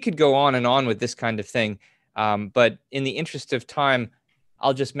 We could go on and on with this kind of thing. But in the interest of time,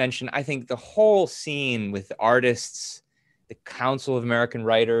 I'll just mention, I think the whole scene with the artists, the Council of American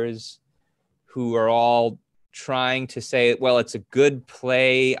Writers, who are all trying to say, well, it's a good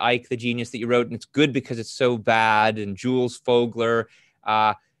play, Ike the genius, that you wrote, and it's good because it's so bad, and Jules Fogler,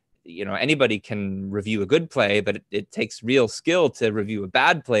 anybody can review a good play, but it takes real skill to review a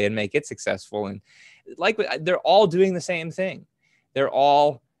bad play and make it successful. And they're all doing the same thing. They're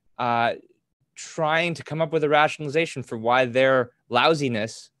all trying to come up with a rationalization for why their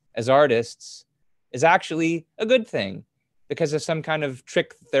lousiness as artists is actually a good thing, because of some kind of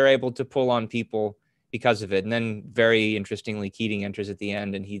trick they're able to pull on people because of it. And then very interestingly, Keating enters at the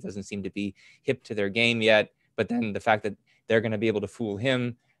end, and he doesn't seem to be hip to their game yet. But then the fact that they're going to be able to fool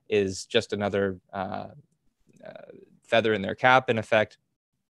him is just another feather in their cap, in effect.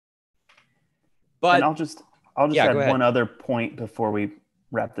 But and I'll just add one other point before we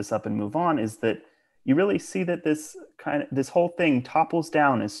wrap this up and move on, is that you really see that this whole thing topples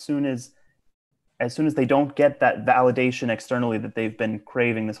down as soon as they don't get that validation externally that they've been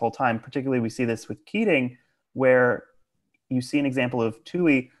craving this whole time. Particularly, we see this with Keating, where you see an example of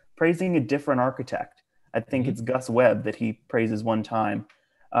Toohey praising a different architect. I think it's Gus Webb that he praises one time.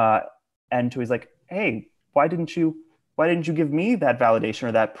 And Toohey's like, hey, why didn't you give me that validation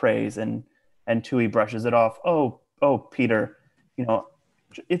or that praise? And Toohey brushes it off. Oh, Peter,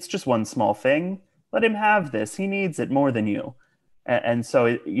 it's just one small thing. Let him have this. He needs it more than you. And so,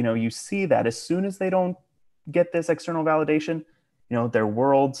 you see that as soon as they don't get this external validation, their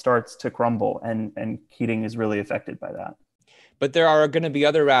world starts to crumble, and Keating is really affected by that. But there are going to be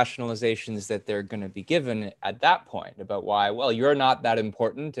other rationalizations that they're going to be given at that point about why, well, you're not that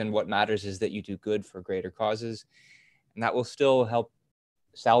important, and what matters is that you do good for greater causes. And that will still help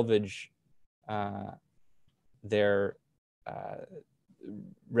salvage their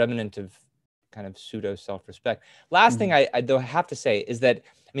remnant of kind of pseudo self-respect. Last thing I though have to say is that,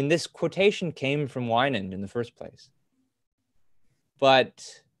 this quotation came from Wynand in the first place.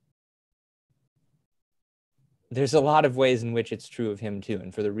 But there's a lot of ways in which it's true of him too.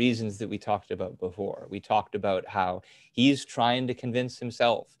 And for the reasons that we talked about before, we talked about how he's trying to convince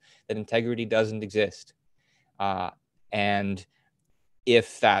himself that integrity doesn't exist. And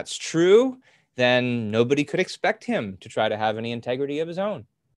if that's true, then nobody could expect him to try to have any integrity of his own,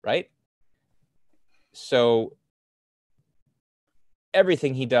 right? So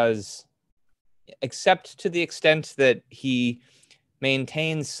everything he does, except to the extent that he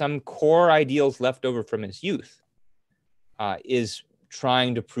maintains some core ideals left over from his youth, is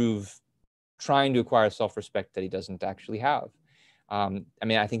trying to acquire self-respect that he doesn't actually have.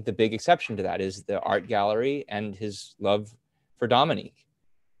 I think the big exception to that is the art gallery and his love for Dominique.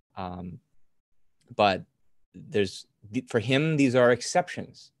 But for him, these are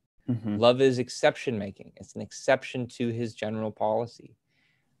exceptions. Love is exception making. It's an exception to his general policy.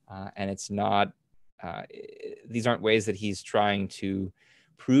 And it's not, these aren't ways that he's trying to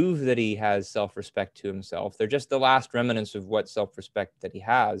prove that he has self-respect to himself. They're just the last remnants of what self-respect that he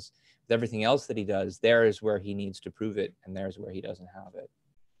has. With everything else that he does, there is where he needs to prove it, and there's where he doesn't have it.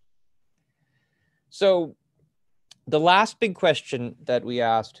 So the last big question that we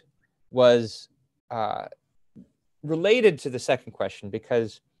asked was related to the second question,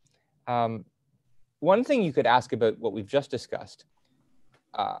 because one thing you could ask about what we've just discussed,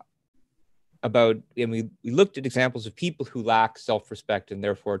 and we looked at examples of people who lack self-respect and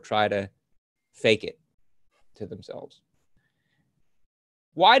therefore try to fake it to themselves.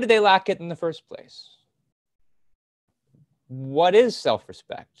 Why do they lack it in the first place? What is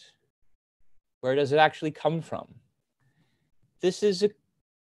self-respect? Where does it actually come from? This is a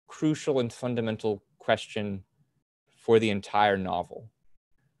crucial and fundamental question for the entire novel.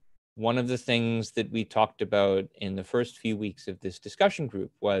 One of the things that we talked about in the first few weeks of this discussion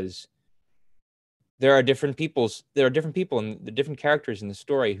group was there are different people and the different characters in the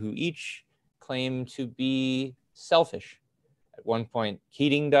story who each claim to be selfish. At one point,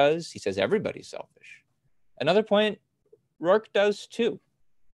 Keating does. He says everybody's selfish. Another point, Roark does too.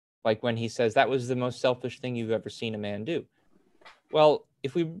 Like when he says that was the most selfish thing you've ever seen a man do. Well,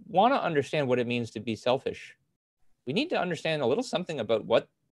 if we want to understand what it means to be selfish, we need to understand a little something about what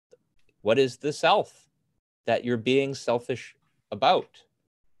is the self that you're being selfish about.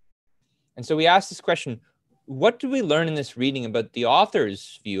 And so we asked this question, what do we learn in this reading about the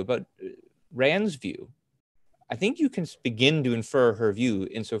author's view, about Rand's view? I think you can begin to infer her view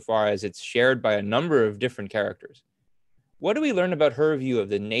insofar as it's shared by a number of different characters. What do we learn about her view of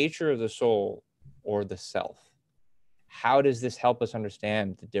the nature of the soul or the self? How does this help us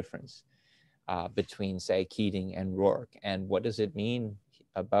understand the difference between, say, Keating and Roark? And what does it mean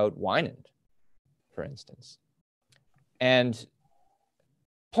about Wynand, for instance? And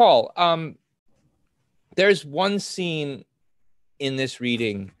Paul, there's one scene in this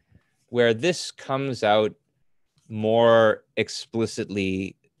reading where this comes out more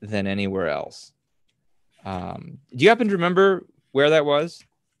explicitly than anywhere else. Do you happen to remember where that was?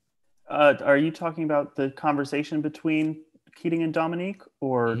 Are you talking about the conversation between Keating and Dominique,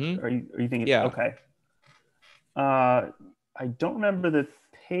 or Hmm. are you thinking? Yeah, Okay. I don't remember the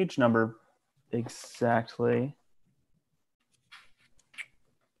page number exactly.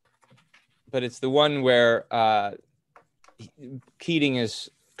 but it's the one where Keating is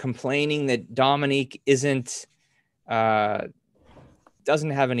complaining that Dominique doesn't have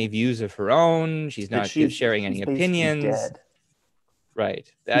any views of her own. She's That not sharing any she's basically opinions. dead.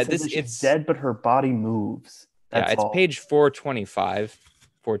 Right. He says that she's dead, but her body moves. Yeah, That's it's all. page 425,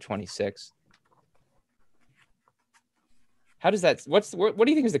 426. How does that? What do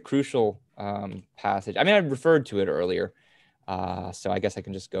you think is the crucial passage? I mean, I referred to it earlier, so I guess I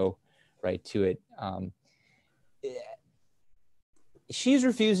can just go right to it. She's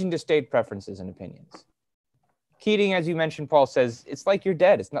refusing to state preferences and opinions. Keating, as you mentioned, Paul, says, it's like you're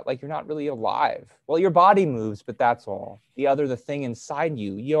dead. It's not like you're not really alive. Well, your body moves, but that's all. The thing inside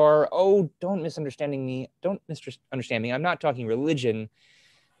you, don't misunderstand me. Don't misunderstand me. I'm not talking religion,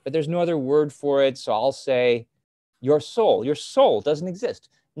 but there's no other word for it. So I'll say your soul. Your soul doesn't exist.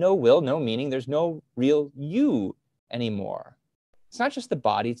 No will, no meaning. There's no real you anymore. It's not just the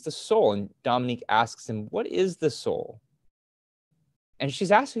body, it's the soul. And Dominique asks him, what is the soul? And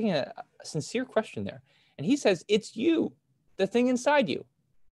she's asking a sincere question there. And he says, it's you, the thing inside you.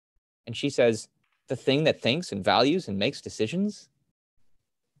 And she says, the thing that thinks and values and makes decisions.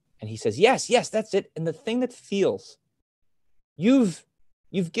 And he says, yes, that's it. And the thing that feels, you've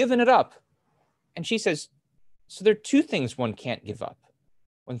given it up. And she says, so there are two things one can't give up: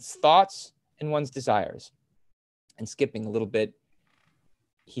 one's thoughts and one's desires. And skipping a little bit,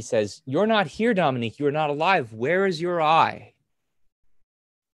 he says, you're not here, Dominique. You are not alive. Where is your I?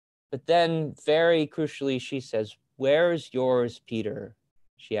 But then, very crucially, she says, where's yours, Peter?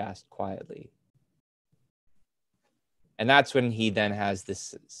 She asked quietly. And that's when he then has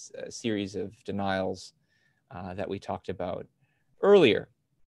this series of denials that we talked about earlier.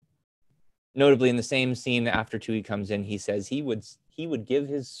 Notably, in the same scene after Tui comes in, he says he would give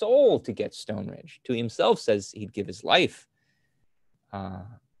his soul to get Stonebridge. Tui himself says he'd give his life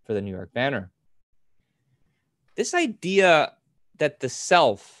for the New York Banner. This idea that the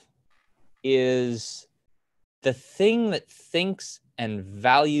self is the thing that thinks and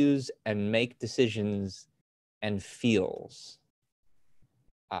values and make decisions and feels.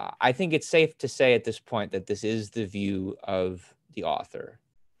 I think it's safe to say at this point that this is the view of the author.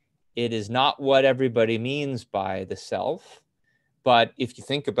 It is not what everybody means by the self, but if you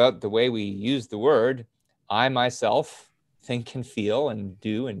think about the way we use the word, I myself think and feel and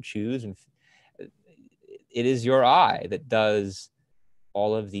do and choose, and it is your I that does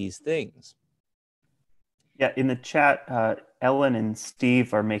all of these things. Yeah, in the chat, Ellen and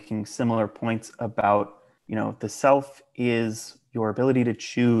Steve are making similar points about, the self is your ability to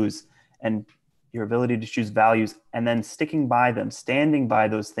choose and your ability to choose values, and then sticking by them, standing by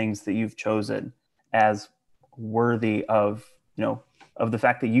those things that you've chosen as worthy of, of the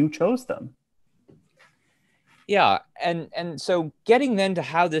fact that you chose them. Yeah, and so getting then to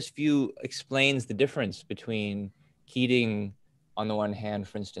how this view explains the difference between Keating on the one hand,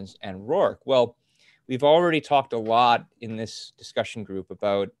 for instance, and Roark. Well, we've already talked a lot in this discussion group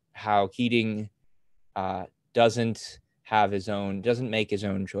about how Keating doesn't make his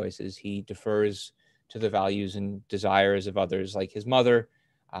own choices. He defers to the values and desires of others, like his mother,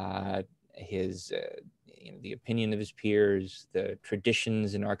 the opinion of his peers, the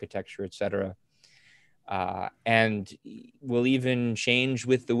traditions in architecture, etc. And will even change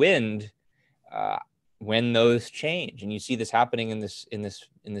with the wind when those change. And you see this happening in this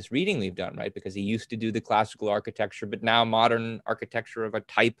reading we've done, right? Because he used to do the classical architecture, but now modern architecture of a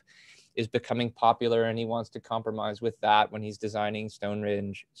type is becoming popular, and he wants to compromise with that when he's designing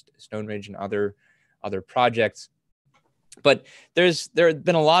Stonebridge and other projects. But there have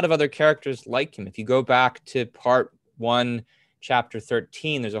been a lot of other characters like him. If you go back to part 1, chapter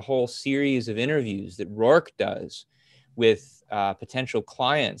 13, there's a whole series of interviews that Roark does with potential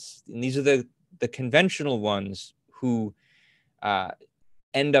clients. And these are the conventional ones who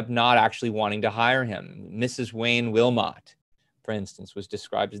end up not actually wanting to hire him. Mrs. Wayne Wilmot, for instance, was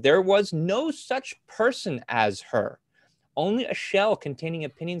described as, there was no such person as her, only a shell containing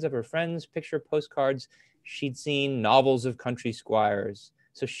opinions of her friends, picture postcards she'd seen, novels of country squires.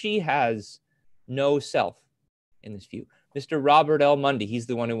 So she has no self in this view. Mr. Robert L. Mundy, he's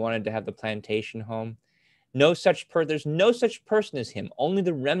the one who wanted to have the plantation home. There's no such person as him, only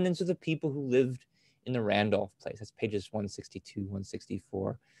the remnants of the people who lived in the Randolph place. That's pages 162,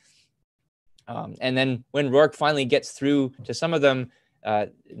 164. And then when Roark finally gets through to some of them,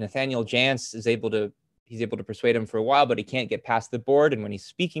 Nathaniel Jantz is able to he's able to persuade him for a while, but he can't get past the board. And when he's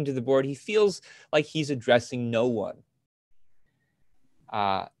speaking to the board, he feels like he's addressing no one.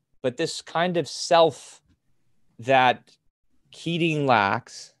 But this kind of self that Keating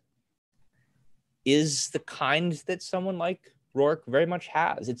lacks is the kind that someone like Roark very much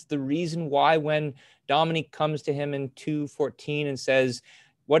has. It's the reason why when Dominique comes to him in 2:14 and says,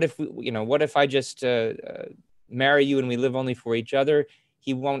 what if I just marry you and we live only for each other?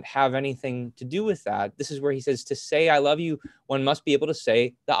 He won't have anything to do with that. This is where he says, to say I love you, one must be able to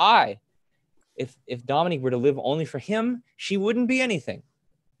say the I. If Dominique were to live only for him, she wouldn't be anything.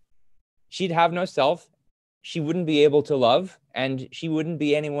 She'd have no self. She wouldn't be able to love, and she wouldn't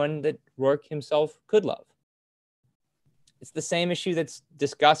be anyone that Roark himself could love. It's the same issue that's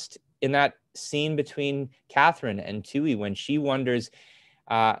discussed in that scene between Catherine and Tui when she wonders,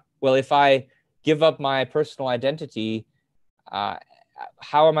 well, if I give up my personal identity,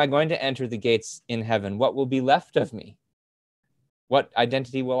 how am I going to enter the gates in heaven? What will be left of me? What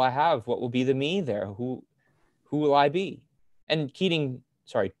identity will I have? What will be the me there? Who will I be? And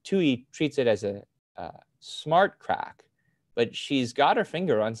Tui treats it as a smart crack, but she's got her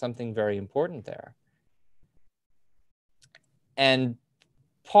finger on something very important there. And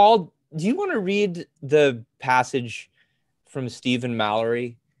Paul, do you want to read the passage from Stephen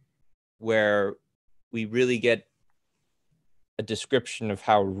Mallory where we really get a description of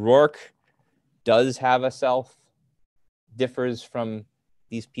how Roark does have a self, differs from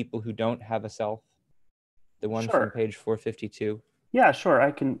these people who don't have a self? The one Sure. from page 452. Yeah, sure.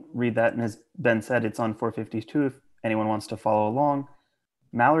 I can read that. And as Ben said, it's on 452 if anyone wants to follow along.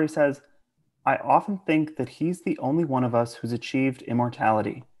 Mallory says, I often think that he's the only one of us who's achieved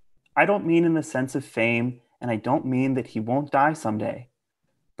immortality. I don't mean in the sense of fame, and I don't mean that he won't die someday,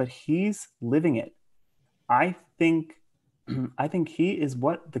 but he's living it. I think he is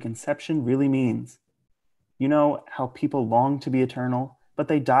what the conception really means. You know how people long to be eternal, but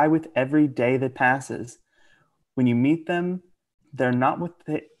they die with every day that passes. When you meet them, they're not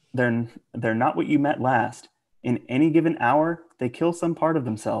what you met last. In any given hour, they kill some part of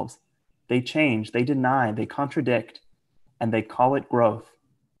themselves. They change, they deny, they contradict, and they call it growth.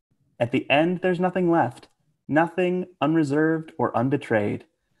 At the end, there's nothing left, nothing unreserved or unbetrayed,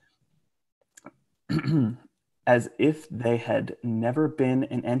 as if they had never been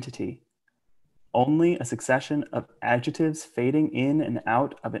an entity, only a succession of adjectives fading in and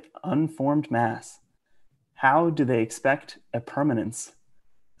out of an unformed mass. How do they expect a permanence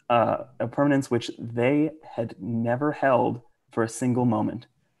which they had never held for a single moment?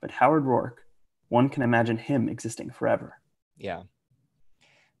 But Howard Roark, one can imagine him existing forever. Yeah,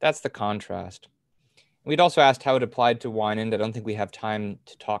 that's the contrast. We'd also asked how it applied to Wynand. I don't think we have time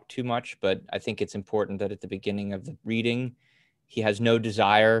to talk too much, but I think it's important that at the beginning of the reading, he has no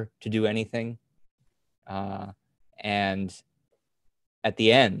desire to do anything. And at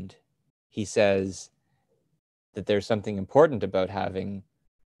the end, he says that there's something important about having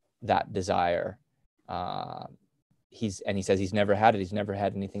that desire. He says he's never had it. He's never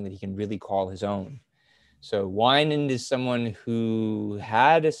had anything that he can really call his own. So Wynand is someone who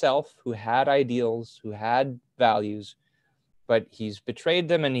had a self, who had ideals, who had values, but he's betrayed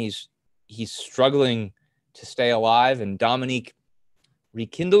them and he's struggling to stay alive. And Dominique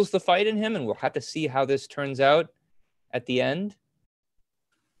rekindles the fight in him, and we'll have to see how this turns out at the end.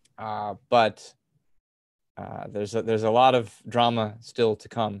 But there's a lot of drama still to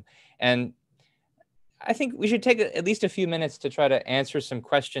come. And I think we should take at least a few minutes to try to answer some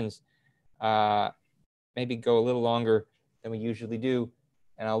questions, maybe go a little longer than we usually do.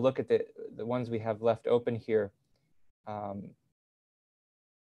 And I'll look at the ones we have left open here.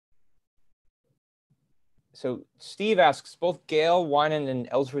 So Steve asks, both Gale, Wynand, and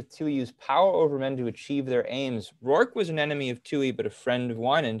Ellsworth Tui use power over men to achieve their aims. Roark was an enemy of Tui, but a friend of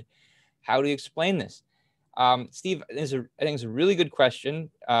Wynand. How do you explain this? Steve, I think it's a really good question.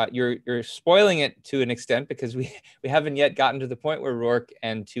 You're spoiling it to an extent because we haven't yet gotten to the point where Roark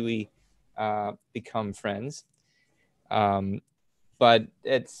and Tui become friends. But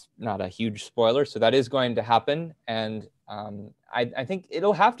it's not a huge spoiler, so that is going to happen. And I think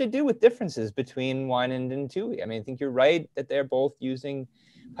it'll have to do with differences between Wynand and Tui. I mean, I think you're right that they're both using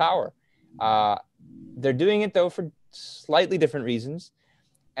power. They're doing it, though, for slightly different reasons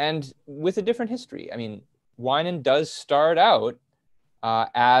and with a different history. I mean, Wynand does start out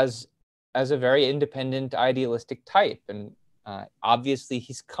as a very independent, idealistic type. And obviously,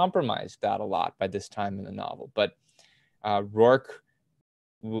 he's compromised that a lot by this time in the novel. But Roark,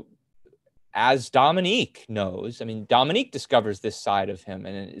 as Dominique knows, I mean, Dominique discovers this side of him,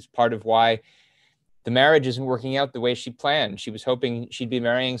 and it is part of why the marriage isn't working out the way she planned. She was hoping she'd be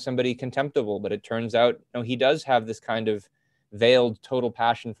marrying somebody contemptible, but it turns out, no, he does have this kind of veiled total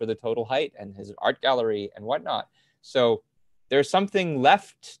passion for the total height and his art gallery and whatnot. So there's something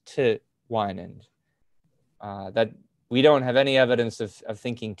left to Wynand that we don't have any evidence of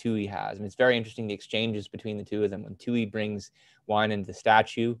thinking Tui has. I mean, it's very interesting, the exchanges between the two of them. When Tui brings Wynand the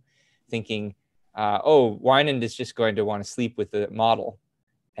statue, thinking, oh, Wynand is just going to want to sleep with the model.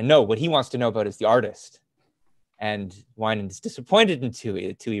 And no, what he wants to know about is the artist. And Wynand is disappointed in Tui.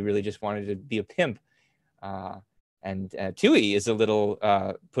 That Tui really just wanted to be a pimp. And Tui is a little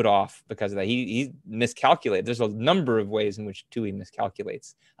put off because of that. He miscalculated. There's a number of ways in which Tui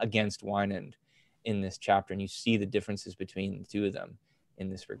miscalculates against Wynand in this chapter, and you see the differences between the two of them in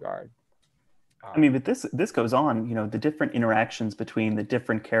this regard. I mean, but this goes on, you know, the different interactions between the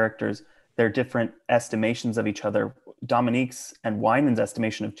different characters, their different estimations of each other. Dominique's and Wynand's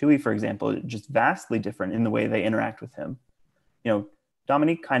estimation of Tui, for example, just vastly different in the way they interact with him. You know,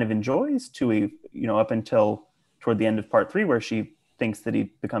 Dominique kind of enjoys Tui, you know, up until toward the end of part 3, where she thinks that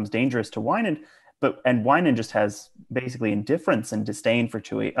he becomes dangerous to Wynand, and Wynand just has basically indifference and disdain for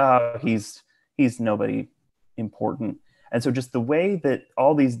Tui. He's nobody important. And so just the way that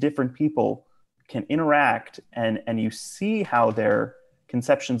all these different people can interact and you see how their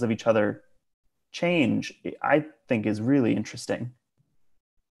conceptions of each other change, I think is really interesting.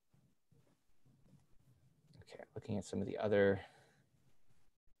 Okay, looking at some of the other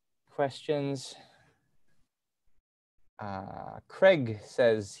questions. Craig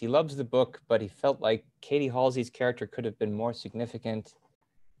says he loves the book, but he felt like Katie Halsey's character could have been more significant.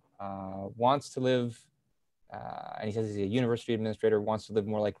 Wants to live, and he says he's a university administrator, wants to live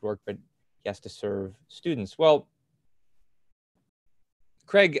more like Roark, but he has to serve students. Well,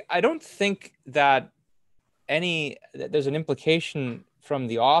 Craig, I don't think that there's an implication from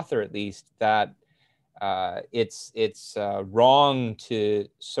the author, at least, that it's wrong to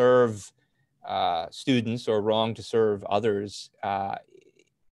serve students or wrong to serve others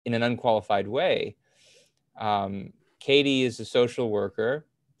in an unqualified way. Katie is a social worker.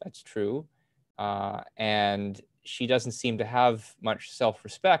 That's true. And she doesn't seem to have much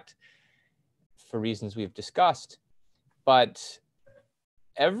self-respect for reasons we've discussed. But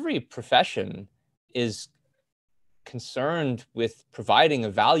every profession is concerned with providing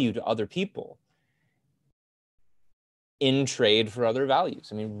a value to other people in trade for other values.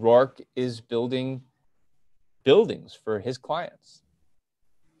 I mean, Roark is building buildings for his clients.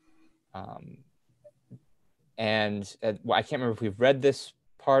 And I can't remember if we've read this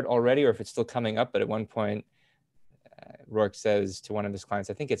part already or if it's still coming up, but at one point, Roark says to one of his clients,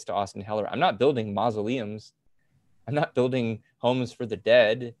 I think it's to Austin Heller, I'm not building mausoleums. I'm not building homes for the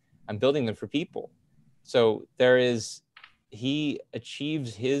dead. I'm building them for people. So he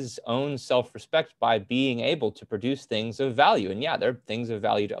achieves his own self-respect by being able to produce things of value. And yeah, they're things of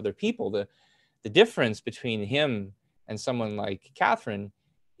value to other people. The difference between him and someone like Catherine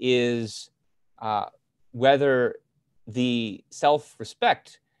is whether the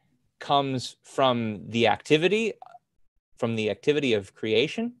self-respect comes from the activity of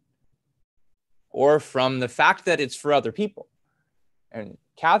creation or from the fact that it's for other people. And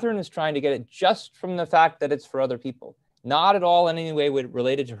Catherine is trying to get it just from the fact that it's for other people, not at all in any way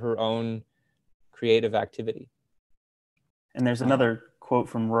related to her own creative activity. And there's another quote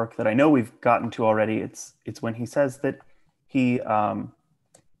from Roark that I know we've gotten to already. It's when he says that he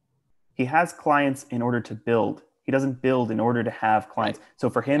has clients in order to build. He doesn't build in order to have clients. Right. So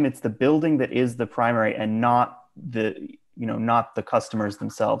for him, it's the building that is the primary and not the customers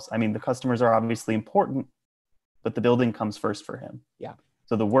themselves. I mean, the customers are obviously important, but the building comes first for him. Yeah.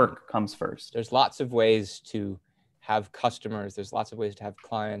 So the work comes first. There's lots of ways to have customers. There's lots of ways to have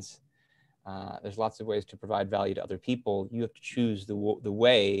clients. There's lots of ways to provide value to other people. You have to choose the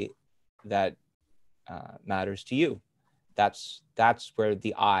way that matters to you. That's where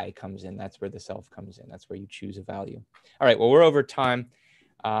the I comes in. That's where the self comes in. That's where you choose a value. All right, well, we're over time.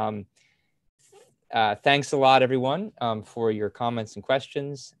 Thanks a lot, everyone, for your comments and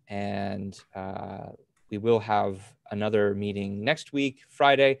questions. And we will have another meeting next week,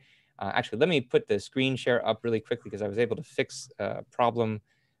 Friday. Actually, let me put the screen share up really quickly because I was able to fix a problem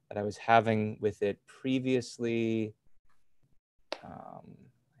that I was having with it previously. I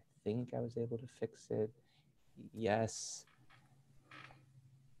think I was able to fix it. Yes.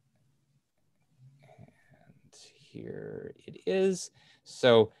 And here it is.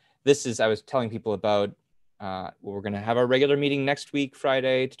 So this is, I was telling people about, we're going to have our regular meeting next week,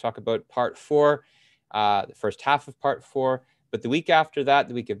 Friday, to talk about part 4, the first half of part 4. But the week after that,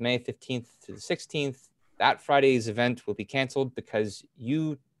 the week of May 15th to the 16th, that Friday's event will be canceled because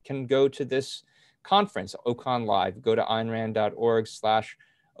you can go to this conference, OCON Live. Go to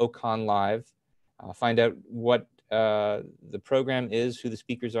aynrand.org/OCON Live. Find out what the program is, who the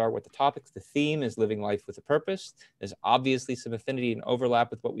speakers are, what the topics. The theme is living life with a purpose. There's obviously some affinity and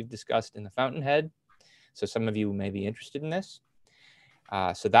overlap with what we've discussed in the Fountainhead. So some of you may be interested in this.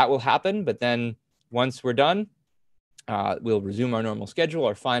 So that will happen. But then once we're done, we'll resume our normal schedule.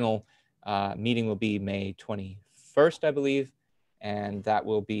 Our final meeting will be May 21st, I believe. And that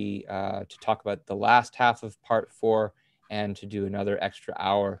will be to talk about the last half of part 4 and to do another extra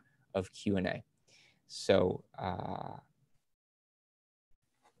hour of Q&A. So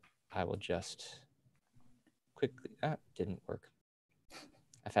I will just quickly, didn't work.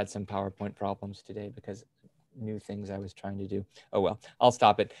 I've had some PowerPoint problems today because new things I was trying to do. Oh, well, I'll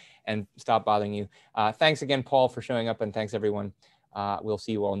stop it and stop bothering you. Thanks again, Paul, for showing up, and thanks everyone. We'll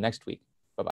see you all next week.